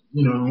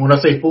 When I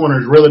say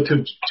foreigners,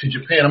 relative to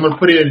Japan, I'm going to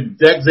put in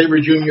Zack Sabre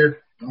Jr.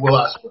 and Will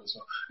Ospreay. So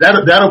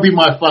that'll be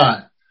my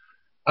 5.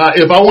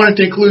 If I wanted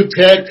to include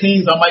tag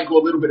teams, I might go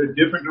a little bit of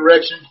different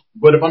direction.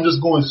 But if I'm just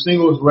going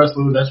singles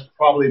wrestlers, that's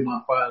probably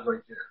my 5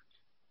 right there.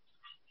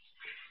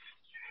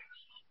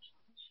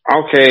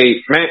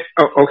 Okay,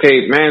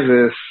 man's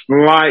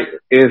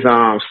is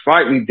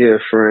slightly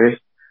different,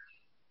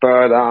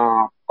 but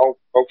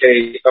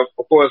okay.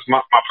 Of course,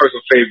 my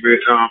personal favorite,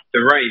 the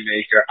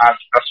Rainmaker. I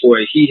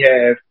swear he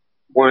has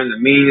one of the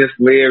meanest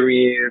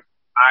lariats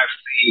I've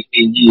seen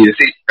in years.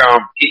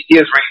 He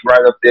is ranked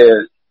right up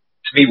there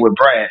to me with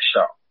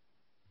Bradshaw,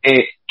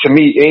 and to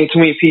me, ain't too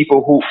many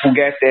people who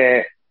got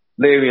that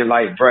lariat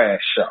like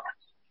Bradshaw.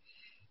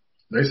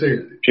 They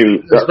say,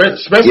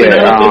 especially when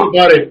I think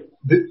about it.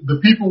 The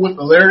people with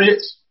the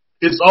lariats,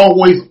 it's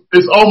almost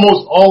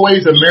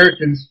always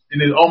Americans, and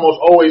it's almost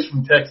always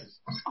from Texas.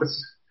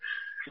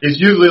 It's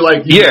usually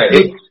like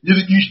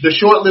the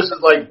short list is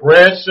like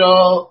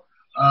Bradshaw,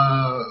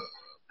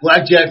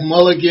 Blackjack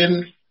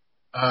Mulligan,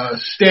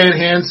 Stan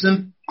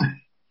Hansen.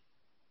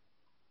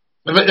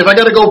 If I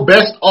got to go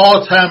best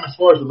all time as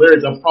far as the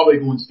lariats, I'm probably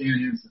going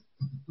Stan Hansen.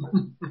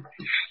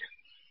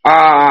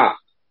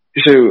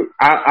 Shoot,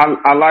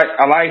 I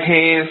like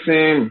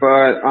Hansen,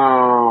 but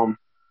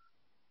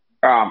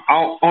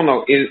I don't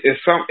know.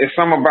 It's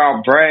some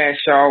about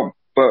Bradshaw,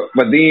 but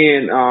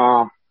then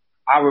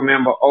I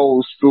remember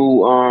old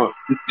school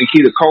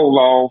Nikita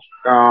Koloff.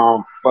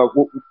 But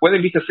would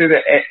it be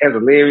considered as a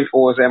lariat,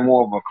 or is that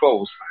more of a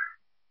clothesline?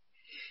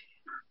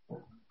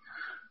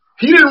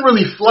 He didn't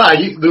really fly.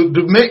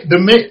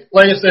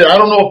 Like I said, I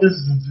don't know if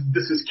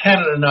this is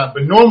canon or not,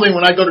 but normally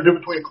when I go to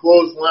difference between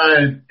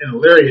clothesline and a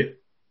lariat,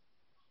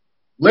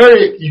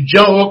 you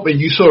jump up and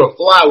you sort of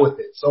fly with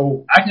it.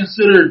 So I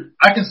consider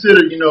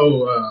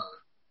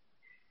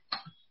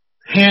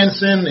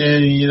Hansen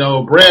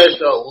and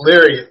Bradshaw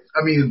lariat.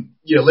 I mean,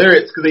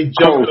 lariats, because they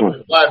jump up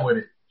and fly with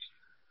it.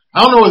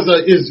 I don't know.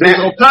 Is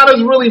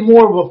Okada's really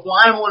more of a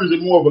flying one, or is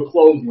it more of a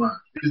clothesline?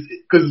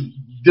 Because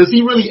does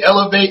he really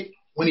elevate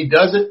when he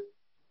does it?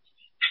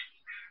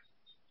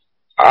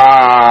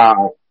 I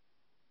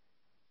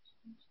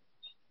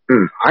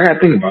gotta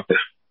think about that.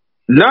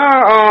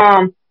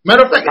 No.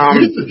 Matter of fact,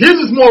 his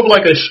is more of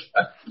like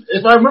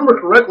if I remember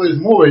correctly, it's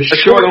more of a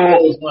short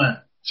clothesline.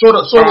 Sort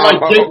of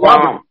like Jake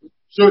Roberts.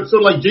 So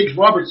like Jake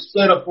Roberts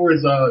set up for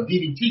his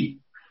DDT.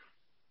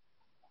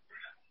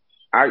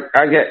 I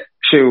gotta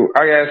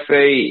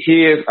say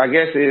I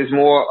guess it is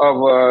more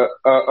of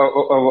a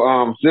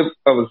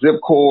zip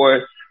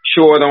cord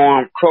short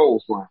arm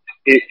clothesline.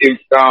 If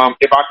I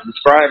could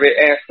describe it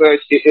as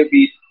such, it'd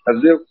be a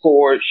zip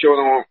cord short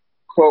arm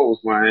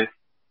clothesline.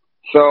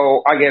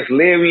 So I guess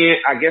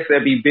Larian, I guess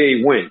that'd be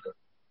Barry Windham.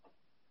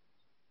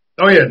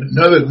 Oh yeah,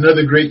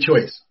 another great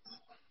choice.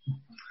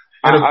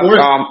 And of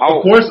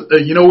course,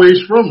 you know where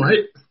he's from,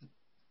 right?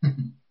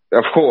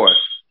 Of course.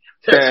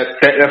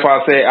 That's why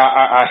I say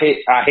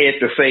I had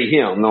to say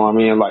him. No, I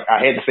mean, like I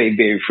had to say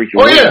Barry freaking.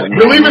 Oh yeah,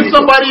 we're leaving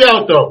somebody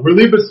out though. We're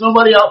leaving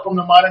somebody out from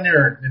the modern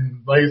era,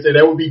 and like I said,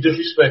 that would be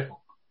disrespectful.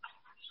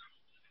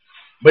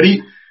 But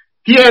he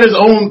had his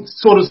own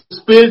sort of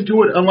spin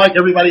to it, unlike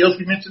everybody else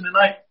we mentioned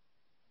tonight.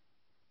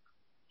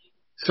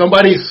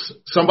 Somebody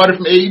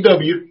from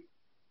AEW.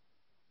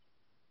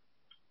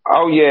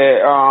 Oh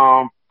yeah,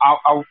 I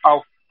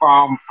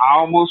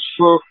almost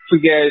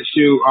forget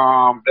you.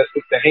 That's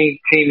the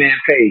Hangman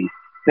Page.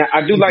 Now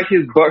I do like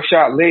his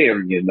buckshot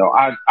Larry. You know,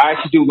 I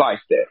actually do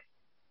like that.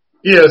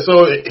 Yeah,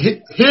 so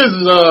his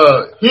is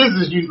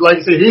like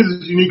I said, his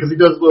is unique because he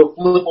does a little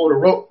flip over the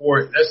rope for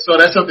it.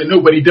 That's something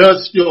new, but he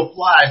does still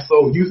fly.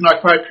 So using our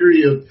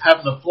criteria of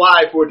having to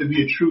fly for it to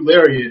be a true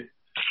lariat,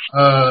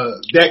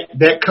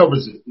 that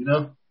covers it, you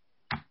know.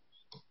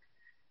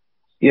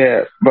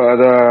 Yeah, but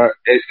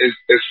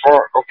as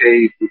far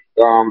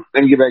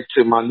let me get back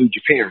to my New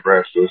Japan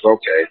wrestlers.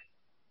 Okay,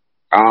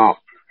 I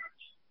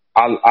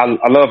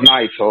love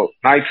Naito.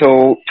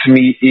 Naito to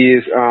me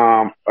is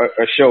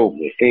a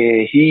showman,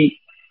 and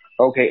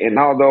and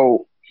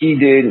although he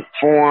didn't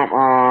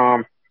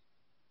form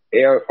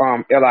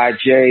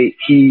LIJ,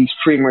 he's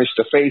pretty much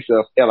the face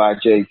of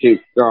LIJ.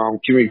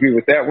 Can we agree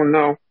with that one?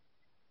 No.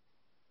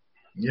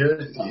 Yeah,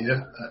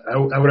 I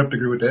would have to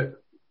agree with that.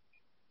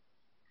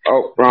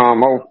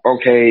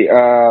 Okay.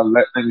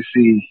 Let me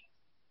see.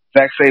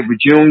 Zack Sabre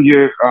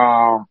Jr.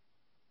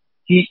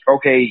 He's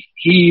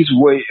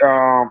what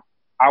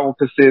I would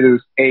consider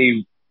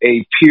a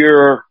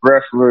pure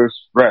wrestler's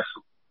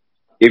wrestler.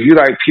 If you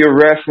like pure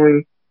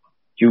wrestling,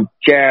 you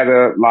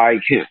gotta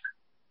like him.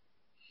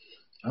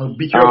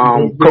 Be careful.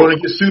 You don't want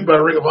to get sued by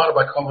Ring of Honor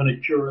by calling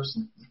it pure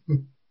wrestling.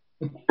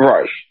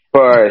 Right,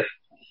 but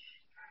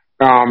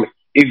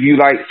if you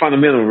like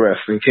fundamental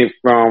wrestling,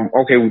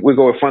 we'll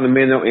go with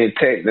fundamental and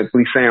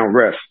technically sound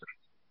wrestling.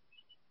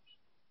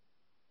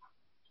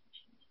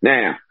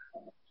 Now,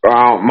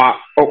 my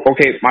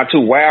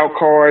two wild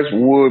cards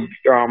would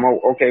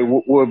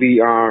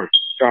be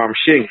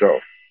Shingo.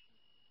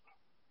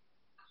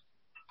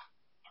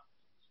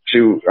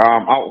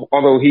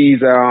 Although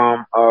he's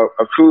a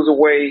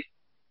cruiserweight,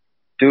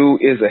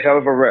 dude is a hell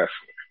of a wrestler.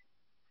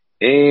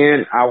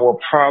 And I will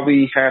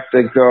probably have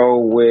to go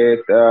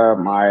with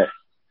my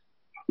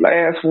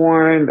last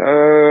one.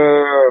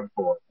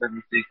 Let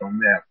me think on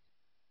that,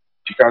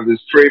 because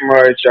it's pretty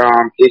much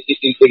it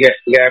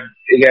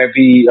got to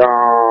be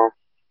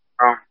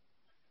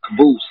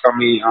Caboose. I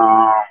mean,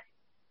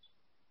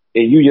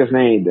 and you just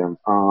named them.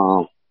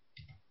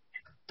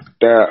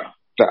 The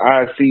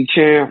IC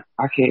champ.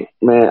 I can't,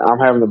 man. I'm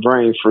having a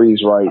brain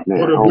freeze right now.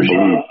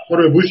 What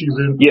are Bushi's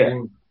in?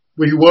 Yeah,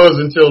 where he was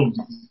until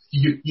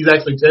he's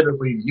actually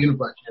technically the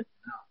Unified champion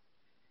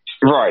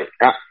now. Right.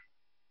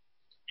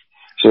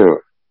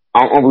 Sure.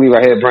 I don't believe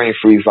I had brain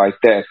freeze like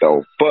that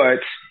though.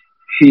 But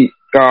he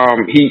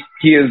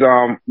is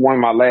one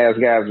of my last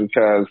guys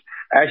because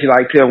I actually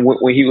liked him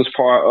when he was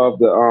part of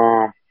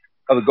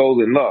the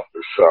Golden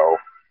Lovers. So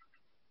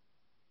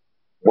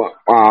what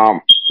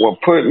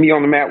put me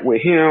on the map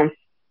with him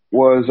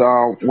was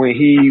when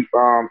he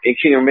and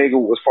Kenny Omega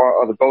was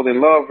part of the Golden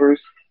Lovers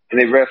and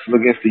they wrestled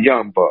against the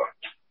Young Bucks.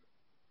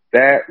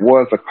 That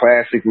was a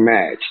classic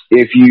match.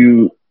 If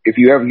you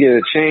ever get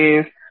a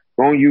chance,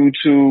 go on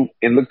YouTube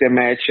and look that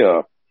match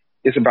up.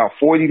 It's about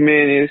 40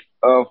 minutes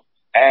of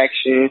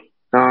action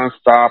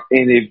nonstop.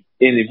 And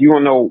if you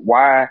don't know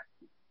why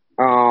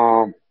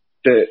those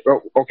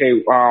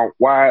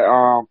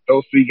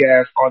three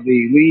guys are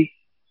the elite,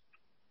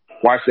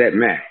 watch that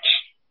match.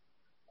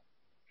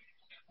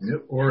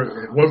 Yep. Or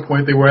at one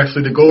point they were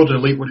actually the Golden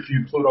Elite if you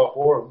include all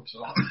four of them.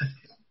 So.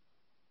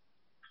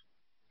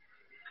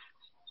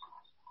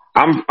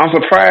 I'm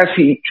surprised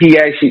he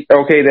actually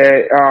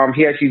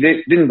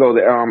didn't go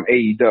to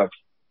AEW.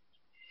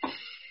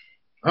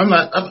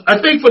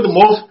 I think for the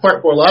most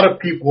part, for a lot of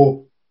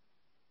people,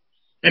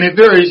 and it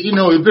varies,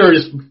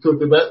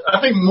 but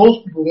I think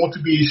most people want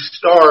to be a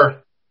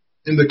star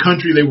in the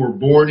country they were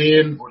born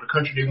in or the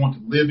country they want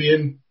to live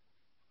in.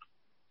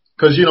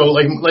 Because,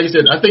 like I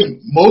said, I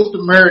think most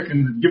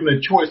Americans, given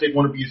a choice, they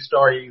want to be a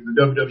star in the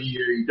WWE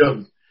or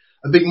AEW.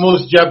 I think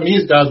most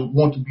Japanese guys would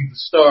want to be the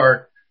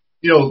star,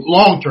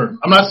 long term.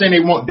 I'm not saying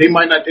they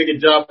might not take a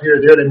job here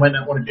or there. They might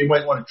want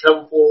to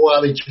travel for a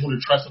while. They just want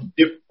to try something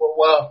different for a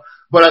while.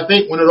 But I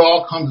think when it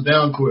all comes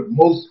down to it,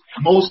 most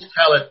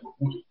talent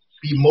would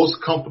be most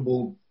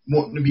comfortable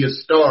wanting to be a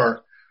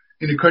star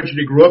in the country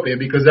they grew up in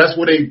because that's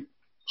where they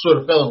sort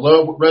of fell in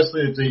love with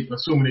wrestling,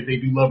 assuming that they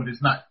do love it,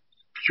 it's not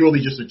purely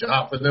just a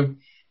job for them.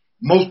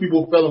 Most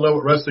people fell in love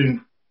with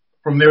wrestling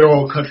from their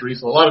own country,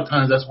 so a lot of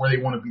times that's where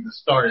they want to be the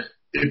star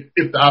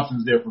if the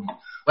option's there for them.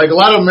 Like a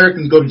lot of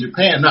Americans go to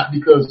Japan not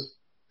because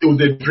it was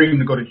their dream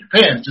to go to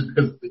Japan, it's just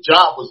because the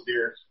job was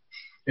there,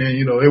 and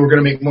they were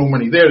going to make more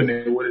money there than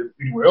they would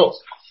anywhere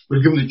else.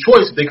 But given the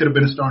choice, if they could have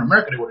been a star in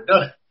America, they would have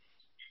done it.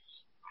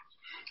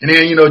 And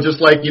then, just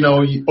like,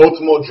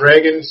 Ultimo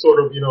Dragon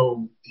sort of,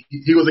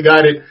 he was a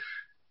guy that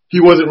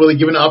he wasn't really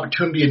given the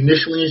opportunity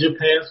initially in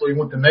Japan, so he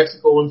went to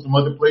Mexico and some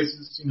other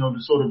places, to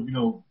sort of,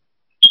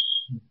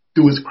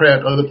 do his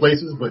craft other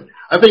places. But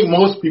I think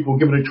most people,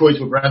 given a choice,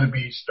 would rather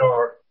be a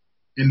star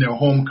in their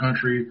home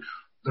country,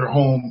 their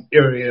home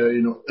area,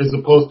 as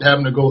opposed to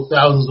having to go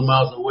thousands of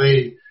miles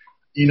away,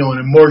 and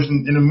immerse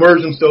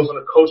themselves in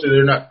a culture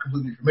they're not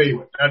completely familiar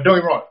with. Now, don't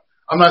get me wrong.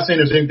 I'm not saying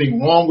there's anything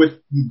wrong with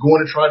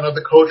going to try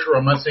another culture.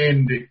 I'm not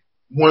saying that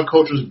one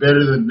culture is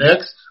better than the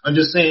next. I'm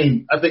just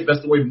saying I think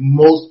that's the way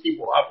most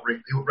people operate.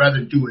 They would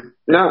rather do it.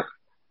 No,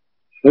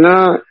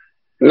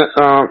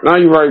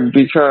 you're right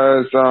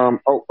because,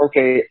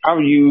 okay, I'll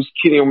use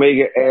Kenny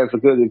Omega as a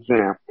good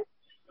example.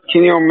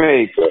 Kenny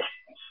Omega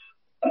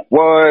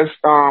was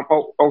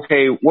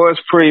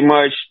pretty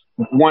much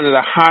one of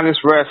the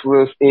hottest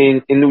wrestlers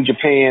in New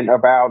Japan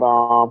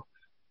about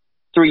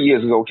 3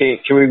 years ago. Can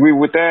we agree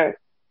with that?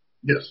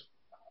 Yes.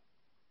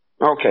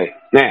 Okay.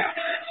 Now,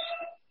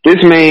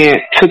 this man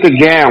took a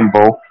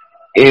gamble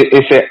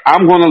and said,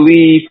 I'm going to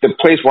leave the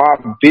place where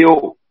I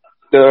built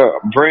the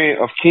brand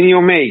of Kenny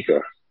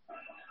Omega,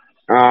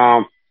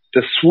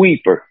 the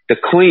sweeper, the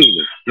cleaner,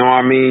 you know what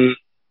I mean?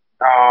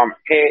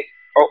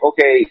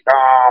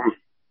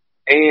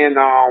 And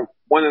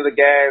one of the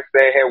guys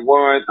that had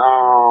won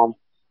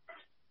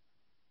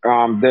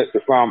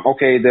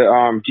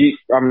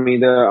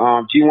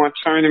G1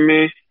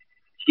 tournament,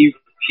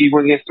 he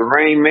went against the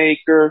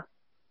Rainmaker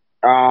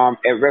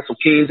at Wrestle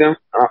Kingdom.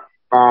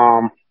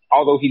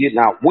 Although he did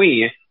not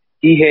win,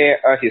 he had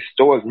a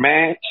historic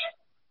match.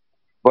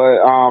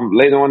 But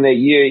later on that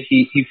year,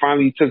 he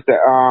finally took the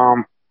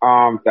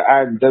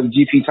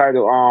IWGP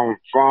title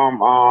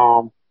from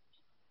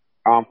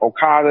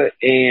Okada,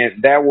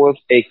 and that was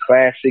a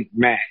classic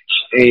match.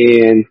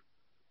 And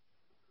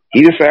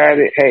he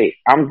decided, hey,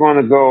 I'm going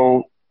to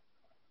go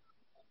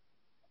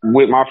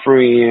with my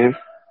friends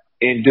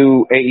and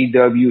do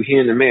AEW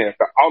here in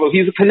America. Although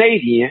he's a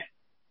Canadian,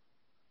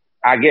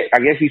 I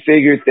guess he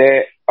figured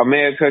that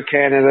America,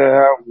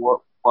 Canada, why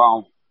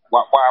am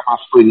I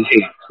splitting hairs?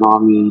 You know what I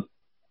mean?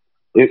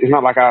 It's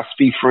not like I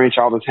speak French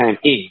all the time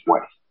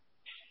anyway.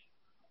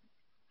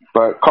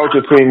 But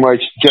culture's pretty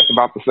much just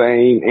about the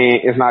same,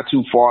 and it's not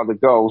too far to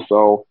go.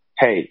 So,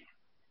 hey,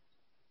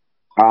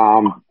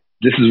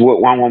 this is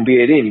what one won't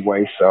be at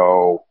anyway.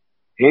 So,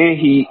 and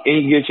he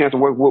get a chance to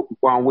work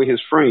with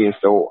his friends.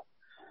 So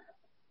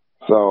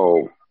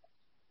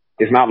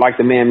it's not like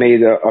the man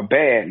made a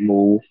bad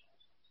move,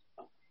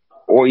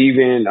 or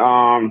even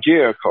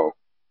Jericho.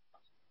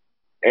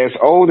 As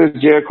old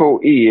as Jericho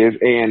is,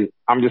 and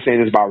I'm just saying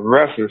this about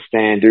wrestling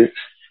standards,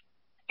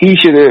 he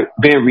should have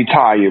been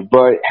retired.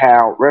 But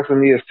how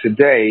wrestling is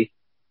today,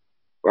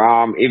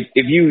 if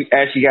you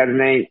actually got a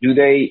name, do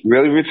they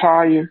really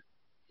retire?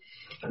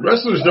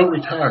 Wrestlers don't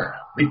retire;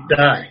 they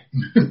die.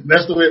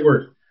 That's the way it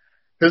works.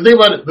 Because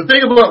the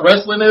thing about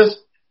wrestling is,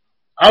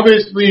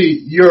 obviously,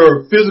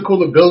 your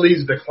physical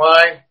abilities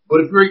decline,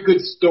 but if you're a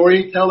good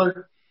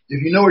storyteller,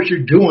 if you know what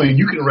you're doing,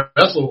 you can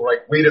wrestle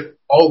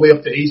all the way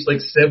up to age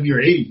 70 or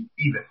 80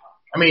 even.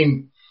 I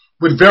mean,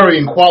 with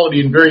varying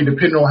quality and varying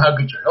depending on how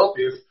good your health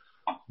is.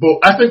 But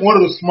I think one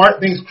of the smart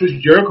things Chris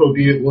Jericho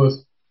did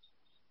was,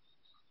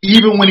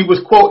 even when he was,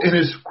 quote, in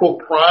his, quote,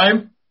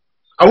 prime,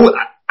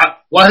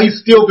 while he's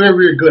still very,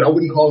 very good, I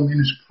wouldn't call him in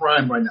his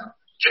prime right now.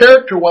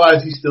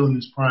 Character-wise, he's still in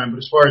his prime, but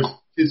as far as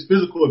his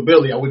physical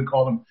ability, I wouldn't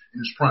call him in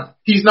his prime.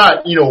 He's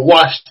not,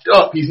 washed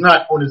up. He's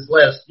not on his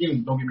last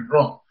game, don't get me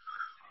wrong.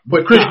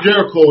 But Chris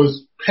Jericho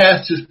is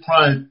past his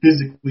prime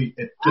physically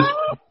at this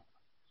point.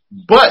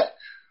 But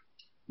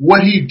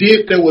what he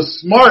did that was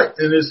smart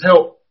and has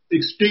helped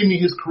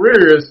extending his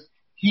career is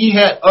he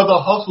had other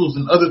hustles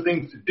and other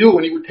things to do,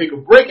 and he would take a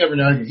break every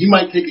now and then. He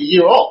might take a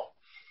year off.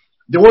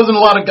 There wasn't a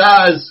lot of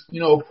guys,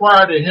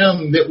 prior to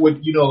him that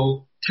would,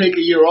 take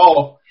a year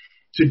off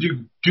to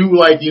do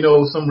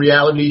some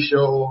reality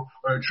show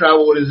or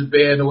travel with his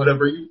band or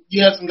whatever.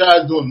 You had some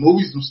guys doing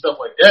movies and stuff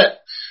like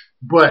that,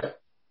 but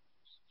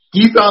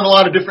he found a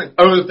lot of different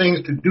other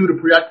things to do to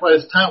preoccupy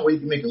his time where he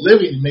can make a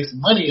living and make some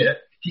money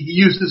at. He can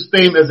use his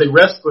fame as a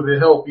wrestler to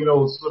help,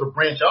 sort of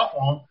branch off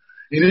on him.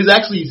 And his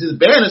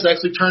band has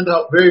actually turned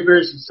out very,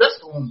 very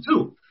successful on him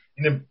too.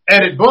 And an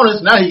added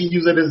bonus, now he can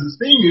use it as his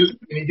theme music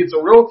and he gets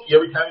a royalty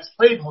every time he's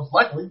played, most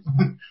likely.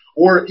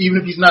 Or even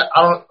if he's not,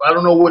 I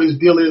don't know what his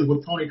deal is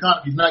with Tony Khan.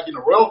 If he's not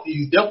getting a royalty,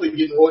 he's definitely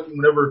getting a royalty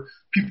whenever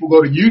people go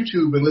to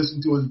YouTube and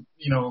listen to his,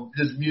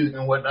 his music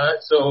and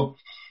whatnot. So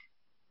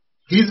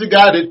he's a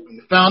guy that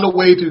found a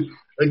way to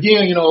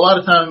again, a lot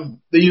of times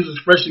they use the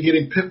expression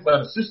getting pimped by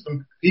the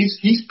system. He's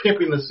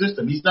pimping the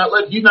system. He's not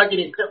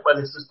getting pimped by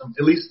the system.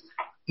 At least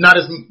not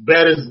as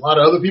bad as a lot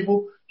of other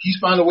people. He's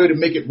found a way to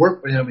make it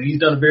work for him, and he's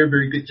done a very,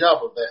 very good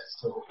job of that.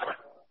 So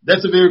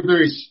that's a very,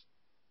 very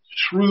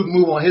shrewd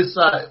move on his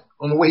side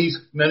on the way he's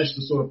managed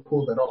to sort of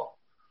pull that off.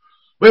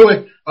 But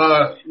anyway,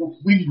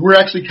 we're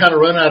actually kind of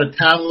running out of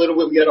time a little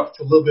bit. We got off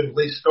to a little bit of a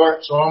late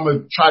start, so I'm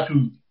going to try to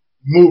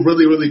move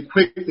really, really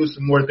quick through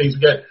some more things.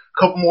 We got a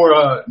couple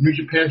more New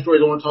Japan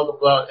stories I want to talk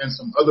about and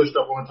some other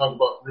stuff I want to talk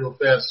about real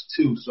fast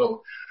too.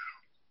 So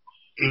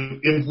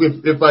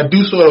if I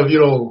do sort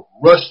of,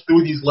 rush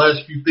through these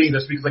last few things,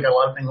 that's because I got a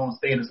lot of things I want to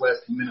stay in this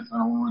last few minutes and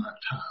I don't want to run out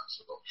of time.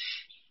 So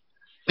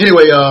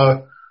anyway,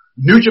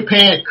 New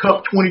Japan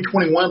Cup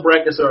 2021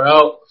 brackets are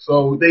out.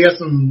 So they got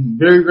some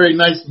very, very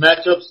nice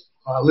matchups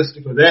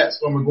listed for that.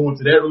 So I'm going to go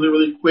into that really,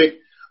 really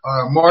quick.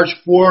 March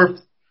 4th,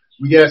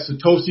 we got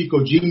Satoshi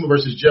Kojima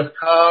versus Jeff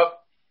Cobb.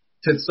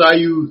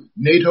 Tetsuya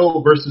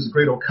Naito versus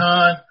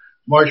Great-O-Khan.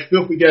 March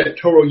 5th, we got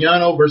Toru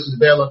Yano versus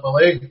Bad Luck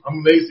LA. I'm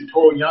amazed that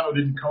Toru Yano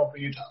didn't come up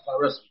in your top 5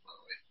 wrestlers, by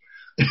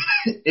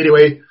the way.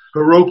 Anyway,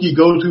 Hiroki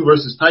Goto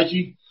versus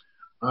Taichi.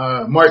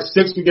 March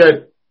 6th, we got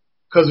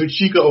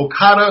Kazuchika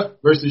Okada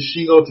versus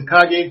Shingo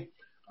Takagi.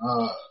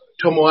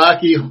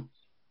 Tomoaki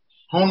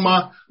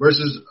Honma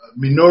versus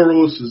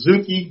Minoru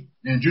Suzuki.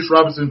 And Juice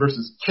Robinson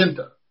versus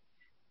Kenta.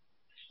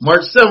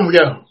 March 7th, we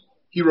got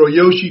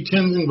Hiroyoshi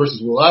Tenzin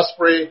versus Will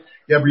Ospreay.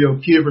 Gabriel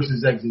Kidd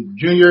versus Zack Sabre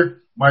Jr.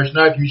 March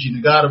 9th, Yuji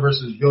Nagata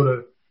versus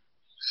Yota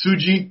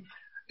Tsuji.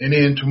 And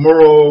then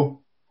tomorrow,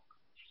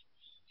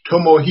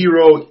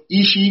 Tomohiro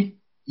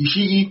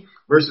Ishii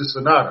versus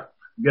Sonata.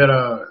 We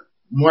got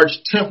March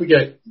 10th, we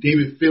got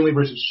David Finlay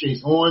versus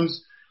Chase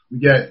Owens. We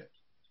got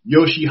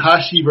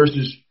Yoshihashi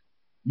versus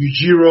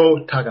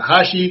Yujiro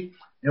Takahashi.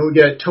 And we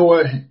got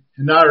Toa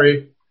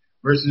Henare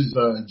versus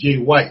Jay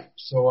White.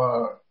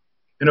 So,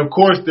 and of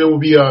course, there will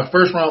be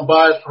first round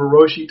buys for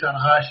Hiroshi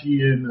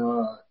Tanahashi and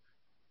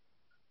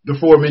the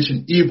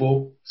aforementioned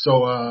Evil.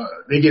 So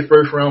they get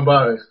first round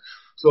buys.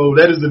 So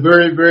that is a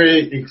very,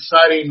 very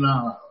exciting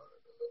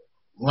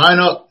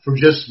lineup for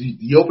just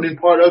the opening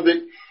part of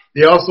it.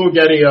 They also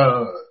got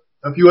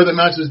a few other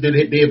matches that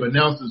they have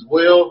announced as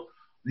well.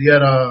 They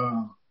got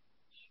a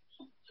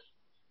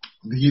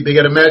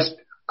match.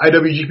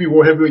 IWGP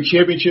World Heavyweight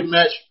Championship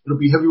match. It'll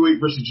be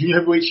heavyweight versus junior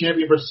heavyweight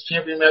champion versus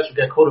champion match. We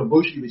got Kota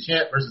Ibushi, the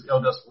champ, versus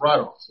El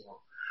Desperado. So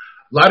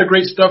a lot of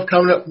great stuff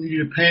coming up from New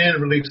Japan.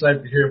 I'm really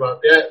excited to hear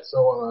about that.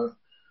 So,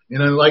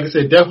 like I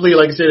said, definitely,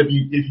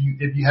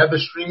 if you have the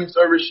streaming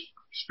service,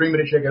 stream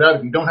it and check it out.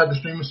 If you don't have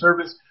the streaming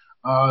service,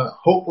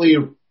 hopefully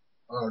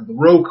the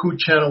Roku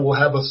channel will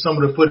have some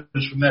of the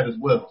footage from that as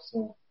well.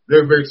 So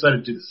very, very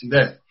excited to see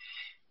that.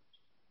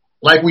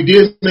 Like we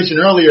did mention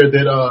earlier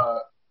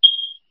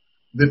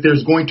that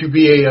there's going to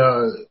be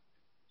a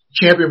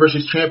champion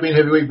versus champion,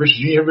 heavyweight versus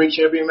junior heavyweight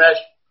champion match,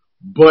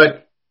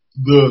 but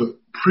the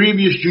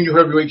previous junior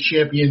heavyweight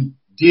champion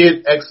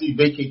did actually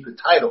vacate the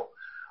title.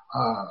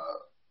 A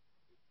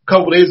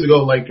couple days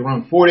ago, like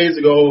around 4 days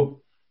ago,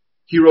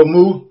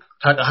 Hiromu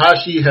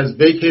Takahashi has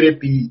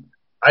vacated the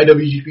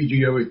IWGP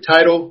junior heavyweight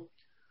title.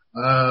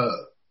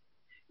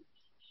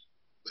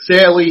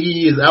 Sadly,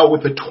 he is out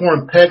with a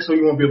torn pec, so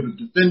he won't be able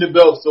to defend the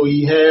belt, so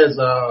he has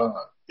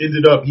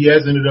ended up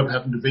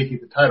having to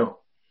vacate the title.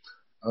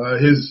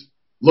 His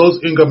Los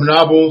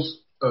Ingobernables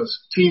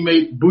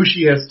teammate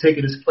Bushi has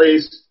taken his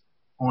place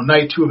on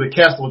night 2 of the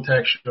Castle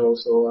Attack show.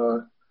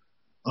 So,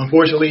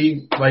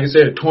 unfortunately, like I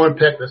said, a torn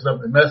pec, that's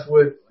nothing to mess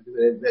with.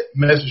 That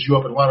messes you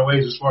up in a lot of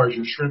ways as far as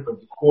your strength of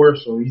the core.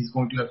 So he's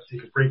going to have to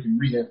take a break and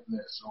rehab from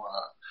that. So,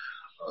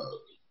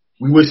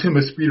 we wish him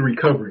a speedy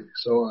recovery.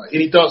 So,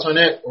 any thoughts on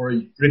that, or are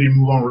you ready to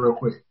move on real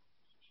quick?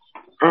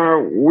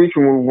 We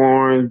can move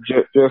on.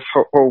 Just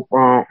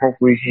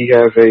hopefully he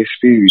has a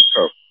speedy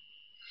recovery.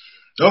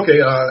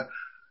 Okay.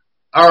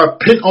 Our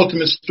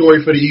penultimate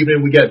story for the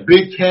evening, we got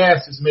Big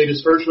Cass has made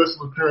his first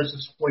wrestling appearance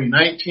since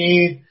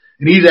 2019,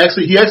 and he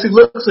actually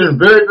looks in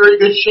very, very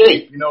good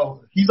shape.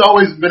 He's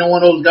always been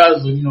one of those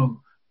guys that,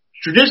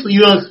 traditionally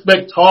you don't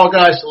expect tall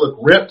guys to look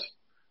ripped,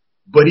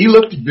 but he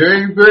looked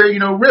very, very,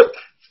 ripped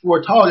for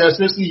a tall guy,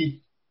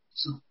 especially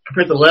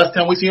compared to the last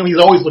time we see him. He's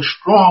always looked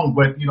strong,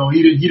 but, he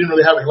didn't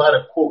really have a lot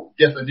of, quote,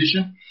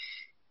 definition.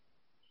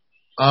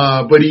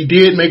 But he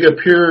did make an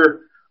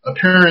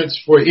appearance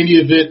for an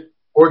indie event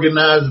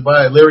organized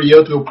by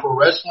Lariato Pro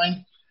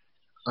Wrestling.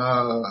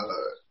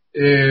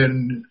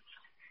 And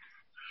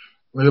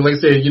like I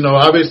said,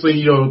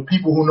 obviously,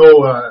 people who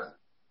know,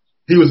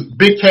 he was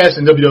Big Cass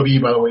in WWE,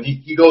 by the way.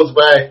 He goes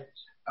by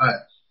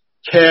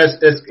Cass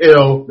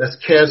XL. That's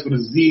Cass with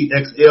a Z,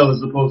 XL,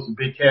 as opposed to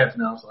Big Cass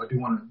now. So I do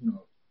want to,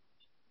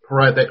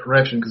 provide that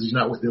correction because he's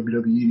not with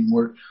WWE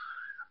anymore.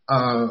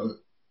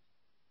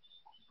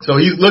 So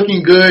he's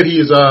looking good.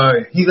 He's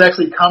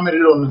actually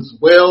commented on as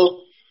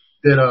well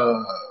that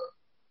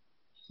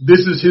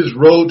this is his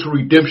road to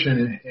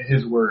redemption in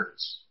his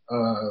words.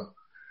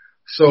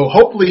 So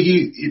hopefully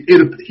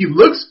he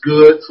looks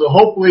good. So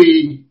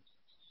hopefully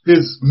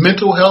his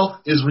mental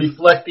health is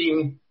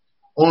reflecting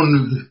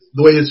on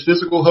the way his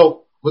physical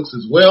health looks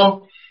as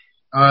well.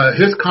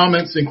 His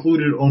comments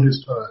included on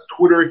his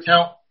Twitter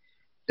account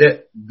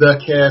at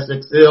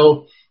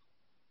TheCastXL.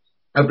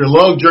 After a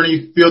long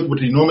journey filled with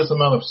an enormous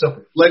amount of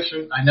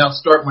self-reflection, I now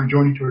start my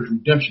journey towards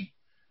redemption.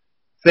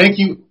 Thank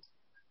you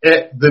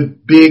at the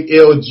Big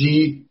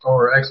LG,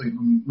 or actually,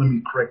 let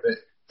me correct that.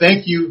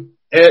 Thank you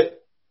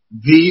at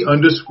 _Big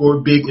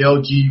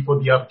LG for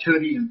the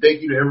opportunity, and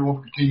thank you to everyone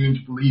for continuing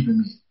to believe in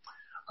me.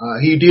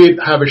 He did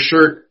have a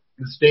shirt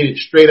that stated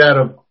straight out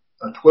of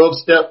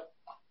 12-step.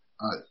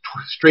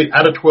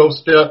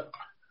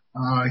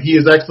 He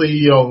is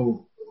actually,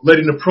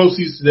 letting the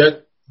proceeds to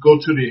that go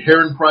to the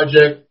Heron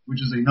Project,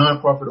 which is a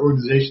nonprofit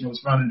organization that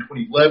was founded in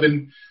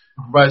 2011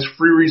 and provides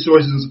free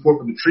resources and support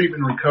for the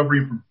treatment, recovery,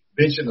 and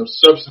prevention of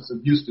substance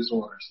abuse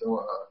disorders.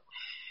 So,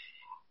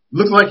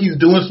 looks like he's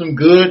doing some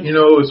good,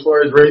 as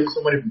far as raising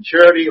some money from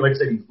charity. Like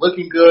I said, he's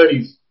looking good.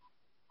 He's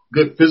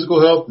good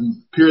physical health,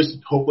 and appears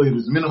hopefully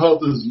his mental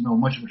health is,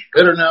 much, much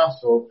better now.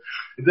 So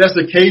if that's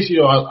the case,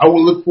 I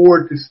will look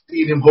forward to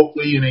seeing him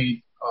hopefully in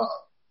a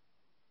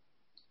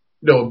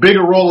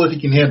bigger role if he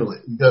can handle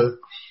it. Because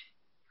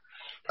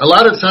a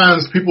lot of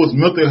times people's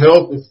mental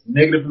health is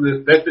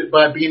negatively affected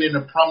by being in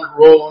a prominent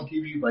role on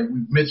TV. Like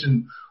we've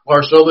mentioned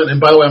Lars Sullivan.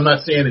 And by the way, I'm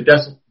not saying that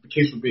that's the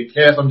case with Big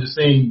Cass. I'm just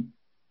saying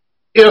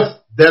if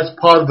that's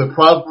part of the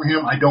problem for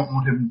him, I don't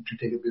want him to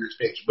take a bigger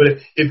stage.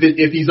 But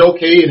if he's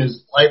okay and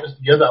his life is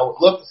together, I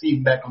would love to see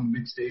him back on the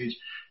big stage.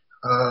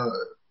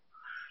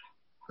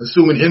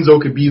 Assuming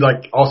Enzo could be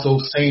also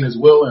sane as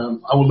well,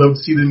 I would love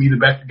to see them either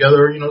back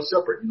together or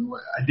separate.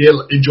 I did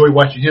enjoy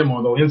watching him,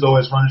 although Enzo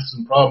has run into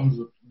some problems.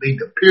 They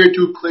appear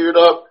to have cleared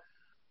up.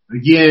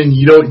 Again,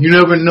 you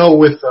never know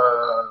with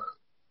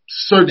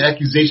certain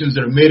accusations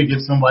that are made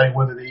against somebody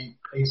whether they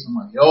pay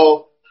somebody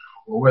off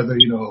or whether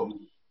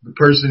the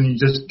person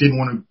just didn't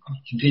want to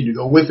continue to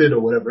go with it or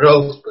whatever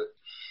else. But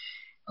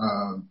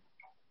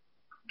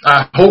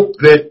I hope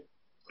that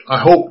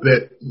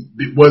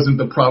it wasn't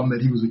the problem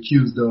that he was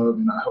accused of,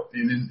 and I hope,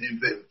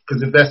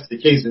 because if that's the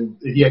case, and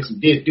if he actually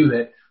did do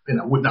that, then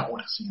I would not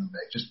want to see him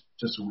back. Just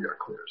so we are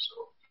clear.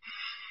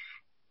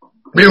 So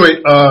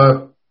anyway,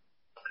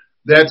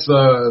 that's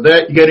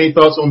that. You got any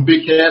thoughts on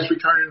Big Cass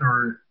returning,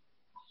 or?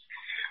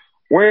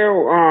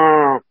 Well,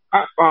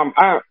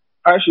 I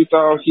actually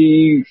thought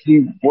he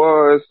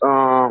was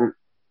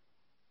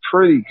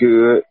pretty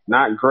good,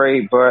 not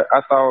great, but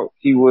I thought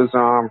he was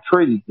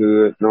pretty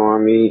good, you know what I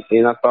mean?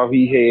 And I thought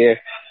he had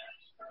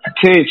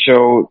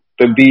potential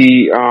to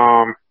be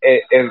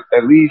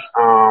at least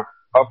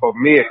upper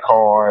mid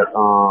card,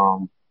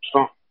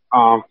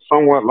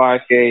 somewhat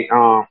like a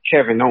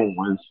Kevin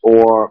Owens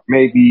or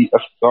maybe a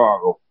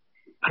Cesaro.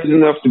 Good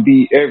enough to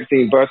be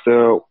everything but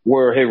the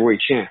world heavyweight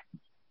champion.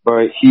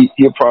 But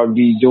he'll probably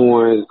be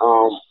doing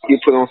he'll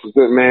put on some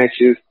good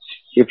matches.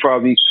 He'll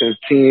probably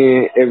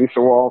contend every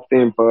so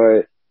often,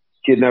 but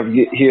he'll never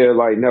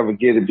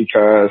get it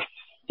because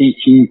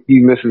he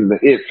missing the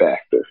it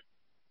factor.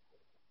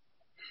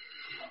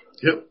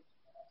 Yep.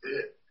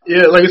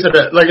 Yeah, like I said,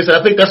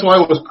 I think that's why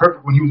it was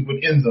perfect when he was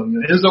with Enzo.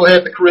 Enzo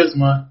had the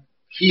charisma,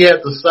 he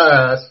had the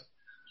size,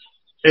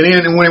 and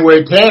then when they were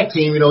a tag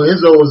team,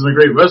 Enzo was a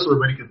great wrestler,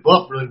 but he could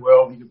bump really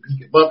well. He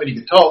could bump and he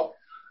could talk.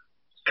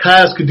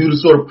 Kaz could do the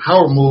sort of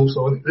power move,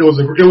 so it was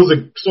a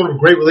sort of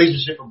great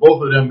relationship for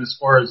both of them as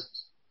far as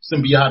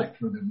symbiotic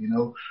for them.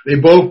 They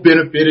both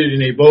benefited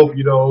and they both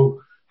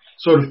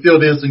sort of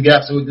filled in some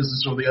gaps with this and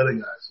some of the other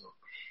guys. So.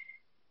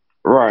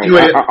 Right.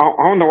 Anyway,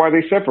 I don't know why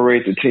they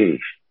separate the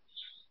teams.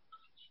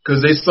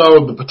 Because they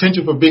saw the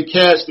potential for Big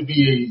Cass to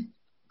be a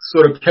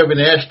sort of Kevin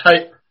Nash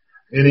type,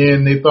 and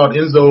then they thought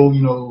Enzo,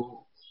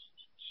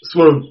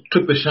 sort of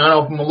took the shine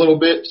off him a little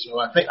bit. So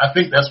I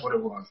think that's what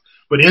it was.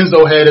 But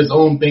Enzo had his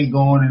own thing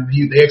going, and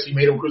they actually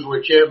made him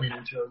cruiserweight champion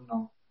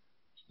until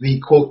the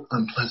quote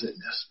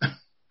unpleasantness.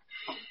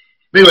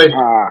 Anyway,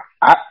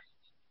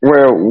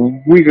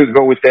 we could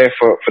go with that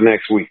for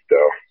next week,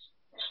 though.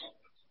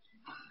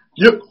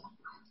 Yep.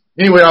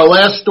 Anyway, our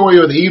last story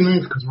of the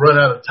evening, because we're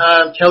running out of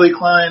time. Kelly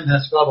Klein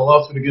has filed a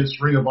lawsuit against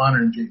Ring of Honor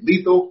and Jay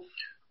Lethal.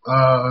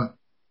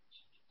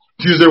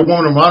 She was their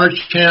Woman of Honor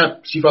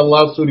champ. She filed a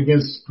lawsuit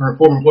against her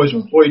former employees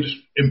for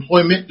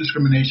employment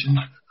discrimination.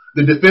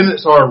 The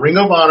defendants are Ring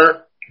of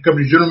Honor, the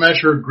company's general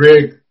manager,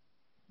 Greg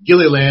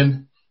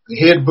Gilliland, the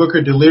head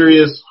booker,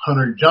 Delirious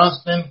Hunter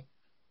Johnston,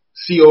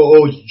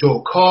 COO,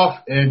 Joe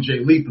Koff, and Jay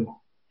Lethal.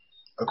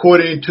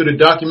 According to the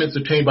documents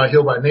obtained by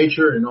Hill by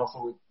Nature, and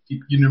also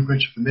getting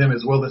information from them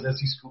as well as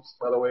SC Scoops,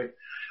 by the way,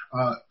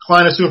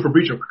 Klein is sued for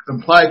breach of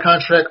implied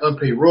contract,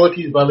 unpaid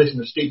royalties,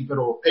 violation of state and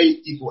federal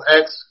equal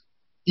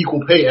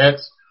pay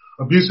acts,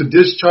 abuse of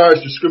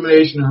discharge,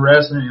 discrimination,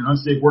 harassment, and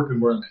unsafe work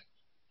environment.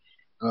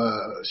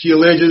 She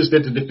alleges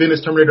that the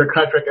defendants terminated her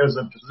contract as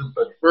of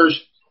December 31st,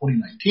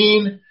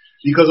 2019,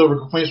 because of her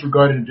complaints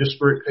regarding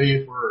disparate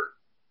pay for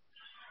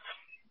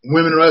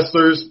women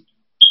wrestlers,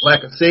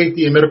 lack of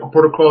safety and medical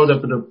protocols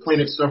after the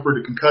plaintiff suffered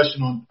a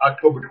concussion on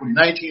October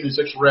 2019 and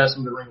sexual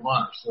harassment in the Ring of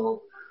Honor.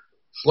 So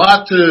it's a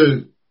lot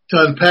to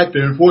to unpack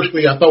there.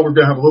 Unfortunately, I thought we were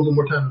going to have a little bit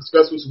more time to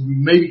discuss it, so we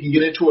maybe can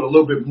get into it a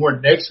little bit more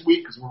next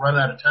week because we're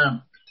running out of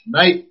time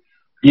tonight.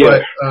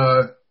 Yeah.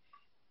 But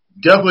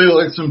definitely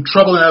like some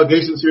troubling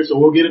allegations here, so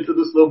we'll get into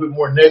this a little bit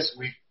more next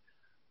week.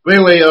 But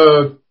anyway,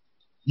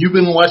 you've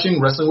been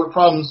watching Wrestling with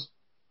Problems.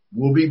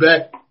 We'll be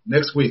back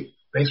next week.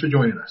 Thanks for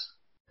joining us.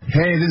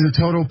 Hey, this is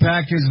Total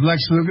Package, Lex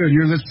Luger, and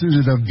you're listening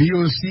to the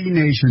VOC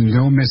Nation.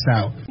 Don't miss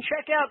out.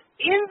 Check out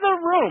In the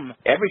Room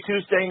every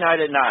Tuesday night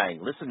at 9.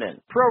 Listen in.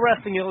 Pro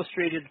Wrestling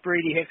Illustrated's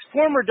Brady Hicks,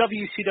 former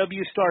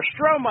WCW star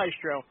Stro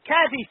Maestro,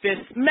 Kathy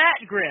Fitz,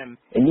 Matt Grimm.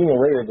 And you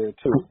and Ray are there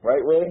too,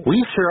 right, Ray?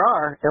 We sure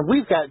are, and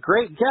we've got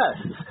great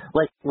guests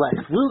like Lex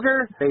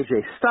Luger,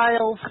 AJ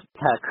Styles,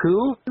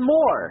 Haku, and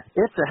more.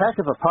 It's a heck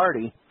of a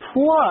party.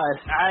 Plus,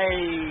 I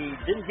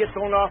didn't get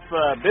thrown off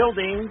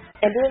buildings.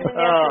 And didn't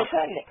get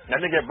pregnant. I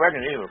didn't get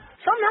pregnant either.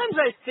 Sometimes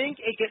I think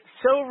it gets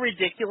so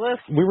ridiculous.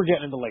 We were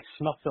getting into like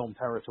snuff film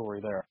territory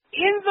there.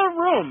 In the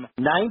Room.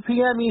 9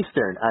 p.m.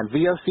 Eastern on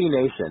VOC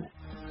Nation.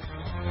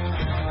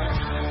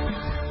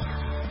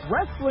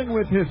 Wrestling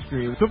with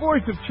History, the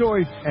voice of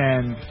choice,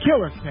 and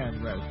Killer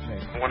Ken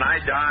Resnick. When I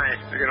die,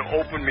 they're going to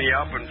open me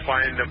up and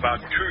find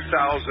about 2,000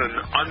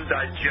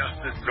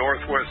 undigested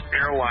Northwest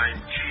Airlines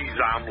cheese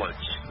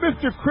omelets.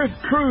 Mr. Chris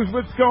Cruz,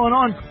 what's going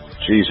on?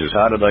 Jesus,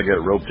 how did I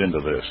get roped into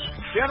this?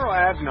 General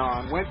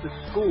Adnan went to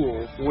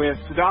school with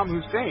Saddam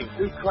Hussein.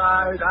 He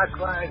cried, I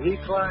cried, he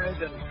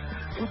cried, and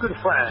we could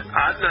find.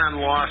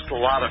 Adnan lost a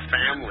lot of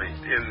family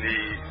in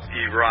the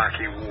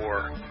Iraqi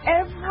war.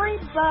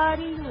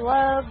 Everybody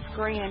loves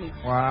Granny.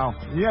 Wow.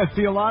 Yeah,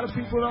 see, a lot of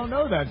people don't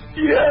know that.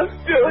 Yes,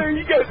 Dylan,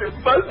 you guys are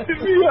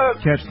busting me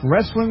up. Catch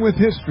Wrestling with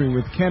History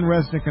with Ken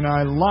Resnick and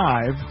I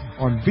live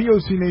on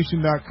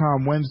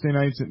VOCNation.com Wednesday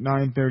nights at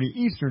 9:30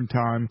 Eastern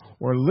Time,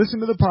 or listen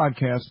to the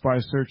podcast by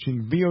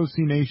searching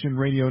VOC Nation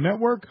Radio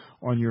Network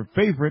on your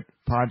favorite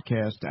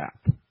podcast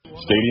app.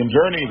 Stadium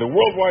Journey, the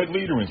worldwide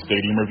leader in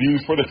stadium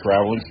reviews for the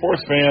traveling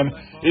sports fan,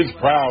 is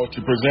proud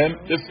to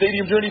present the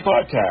Stadium Journey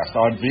podcast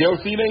on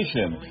VOC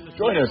Nation.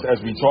 Join us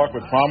as we talk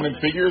with prominent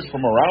figures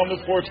from around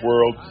the sports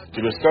world to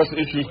discuss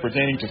issues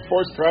pertaining to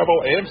sports travel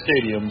and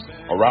stadiums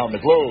around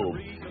the globe.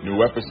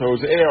 New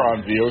episodes air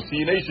on VOC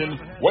Nation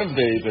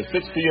Wednesdays at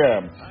 6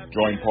 p.m.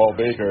 Join Paul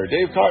Baker,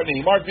 Dave Cotney,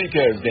 Mark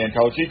Viquez, Dan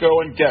Calachico,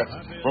 and guests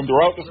from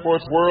throughout the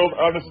sports world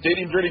on the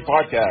Stadium Journey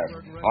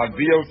podcast on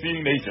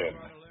VOC Nation.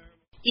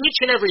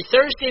 Each and every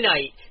Thursday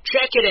night,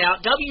 check it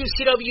out,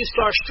 WCW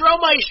star Stro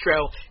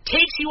Maestro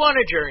takes you on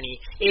a journey.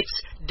 It's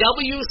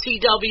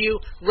WCW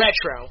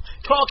Retro.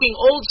 Talking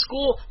old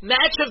school,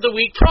 match of the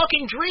week,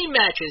 talking dream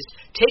matches,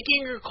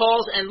 taking your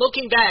calls and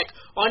looking back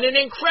on an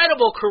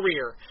incredible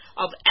career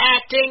of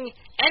acting,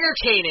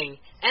 entertaining,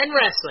 and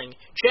wrestling.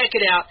 Check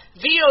it out,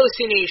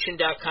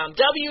 VOCNation.com,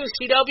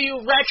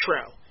 WCW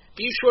Retro.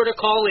 Be sure to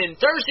call in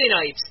Thursday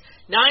nights,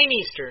 9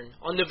 Eastern,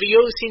 on the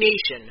VOC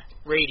Nation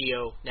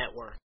Radio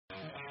Network.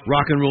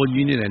 Rock and Roll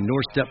Union and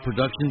North Step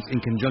Productions, in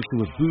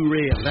conjunction with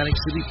Blu-ray Atlantic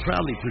City,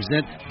 proudly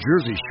present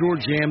Jersey Shore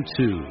Jam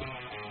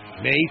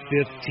 2, May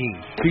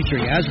 15th,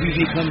 featuring As We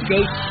Become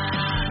Ghosts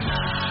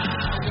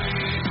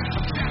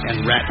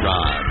and Rat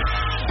Rod.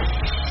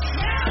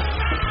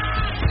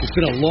 It's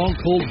been a long,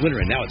 cold winter,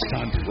 and now it's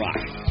time to rock.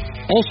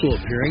 Also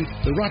appearing,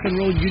 the Rock and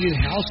Roll Union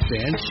house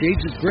band,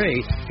 Shades of Grey,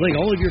 playing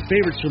all of your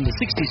favorites from the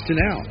 60s to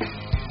now.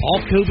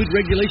 All COVID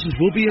regulations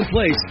will be in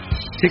place.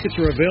 Tickets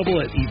are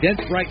available at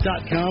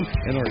eventbrite.com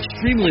and are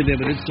extremely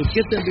limited, so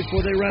get them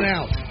before they run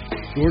out.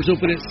 Doors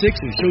open at 6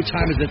 and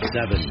showtime is at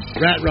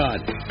 7. Rat Rod,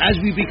 As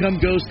We Become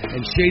Ghosts,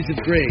 and Shades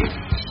of Grey.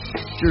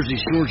 Jersey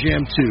Shore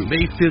Jam 2,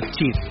 May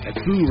 15th at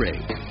Blu-ray,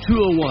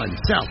 201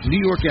 South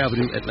New York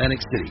Avenue,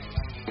 Atlantic City.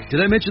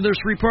 Did I mention there's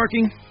free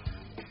parking?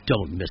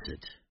 Don't miss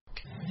it.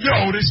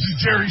 Yo, this is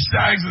Jerry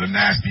Staggs of the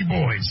Nasty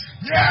Boys.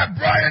 Yeah,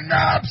 Brian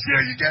Knobs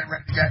here. You getting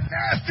ready to get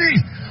nasty?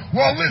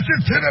 Well, listen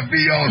to the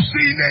VOC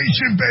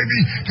Nation, baby,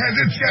 because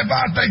it's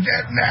about to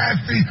get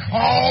nasty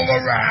all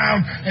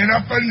around and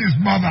up in this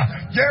mother.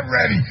 Get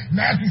ready.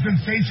 Nasty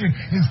Sensation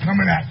is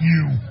coming at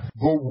you.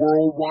 The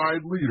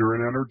worldwide leader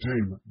in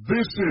entertainment.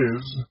 This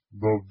is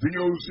the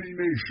VOC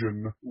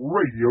Nation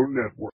Radio Network.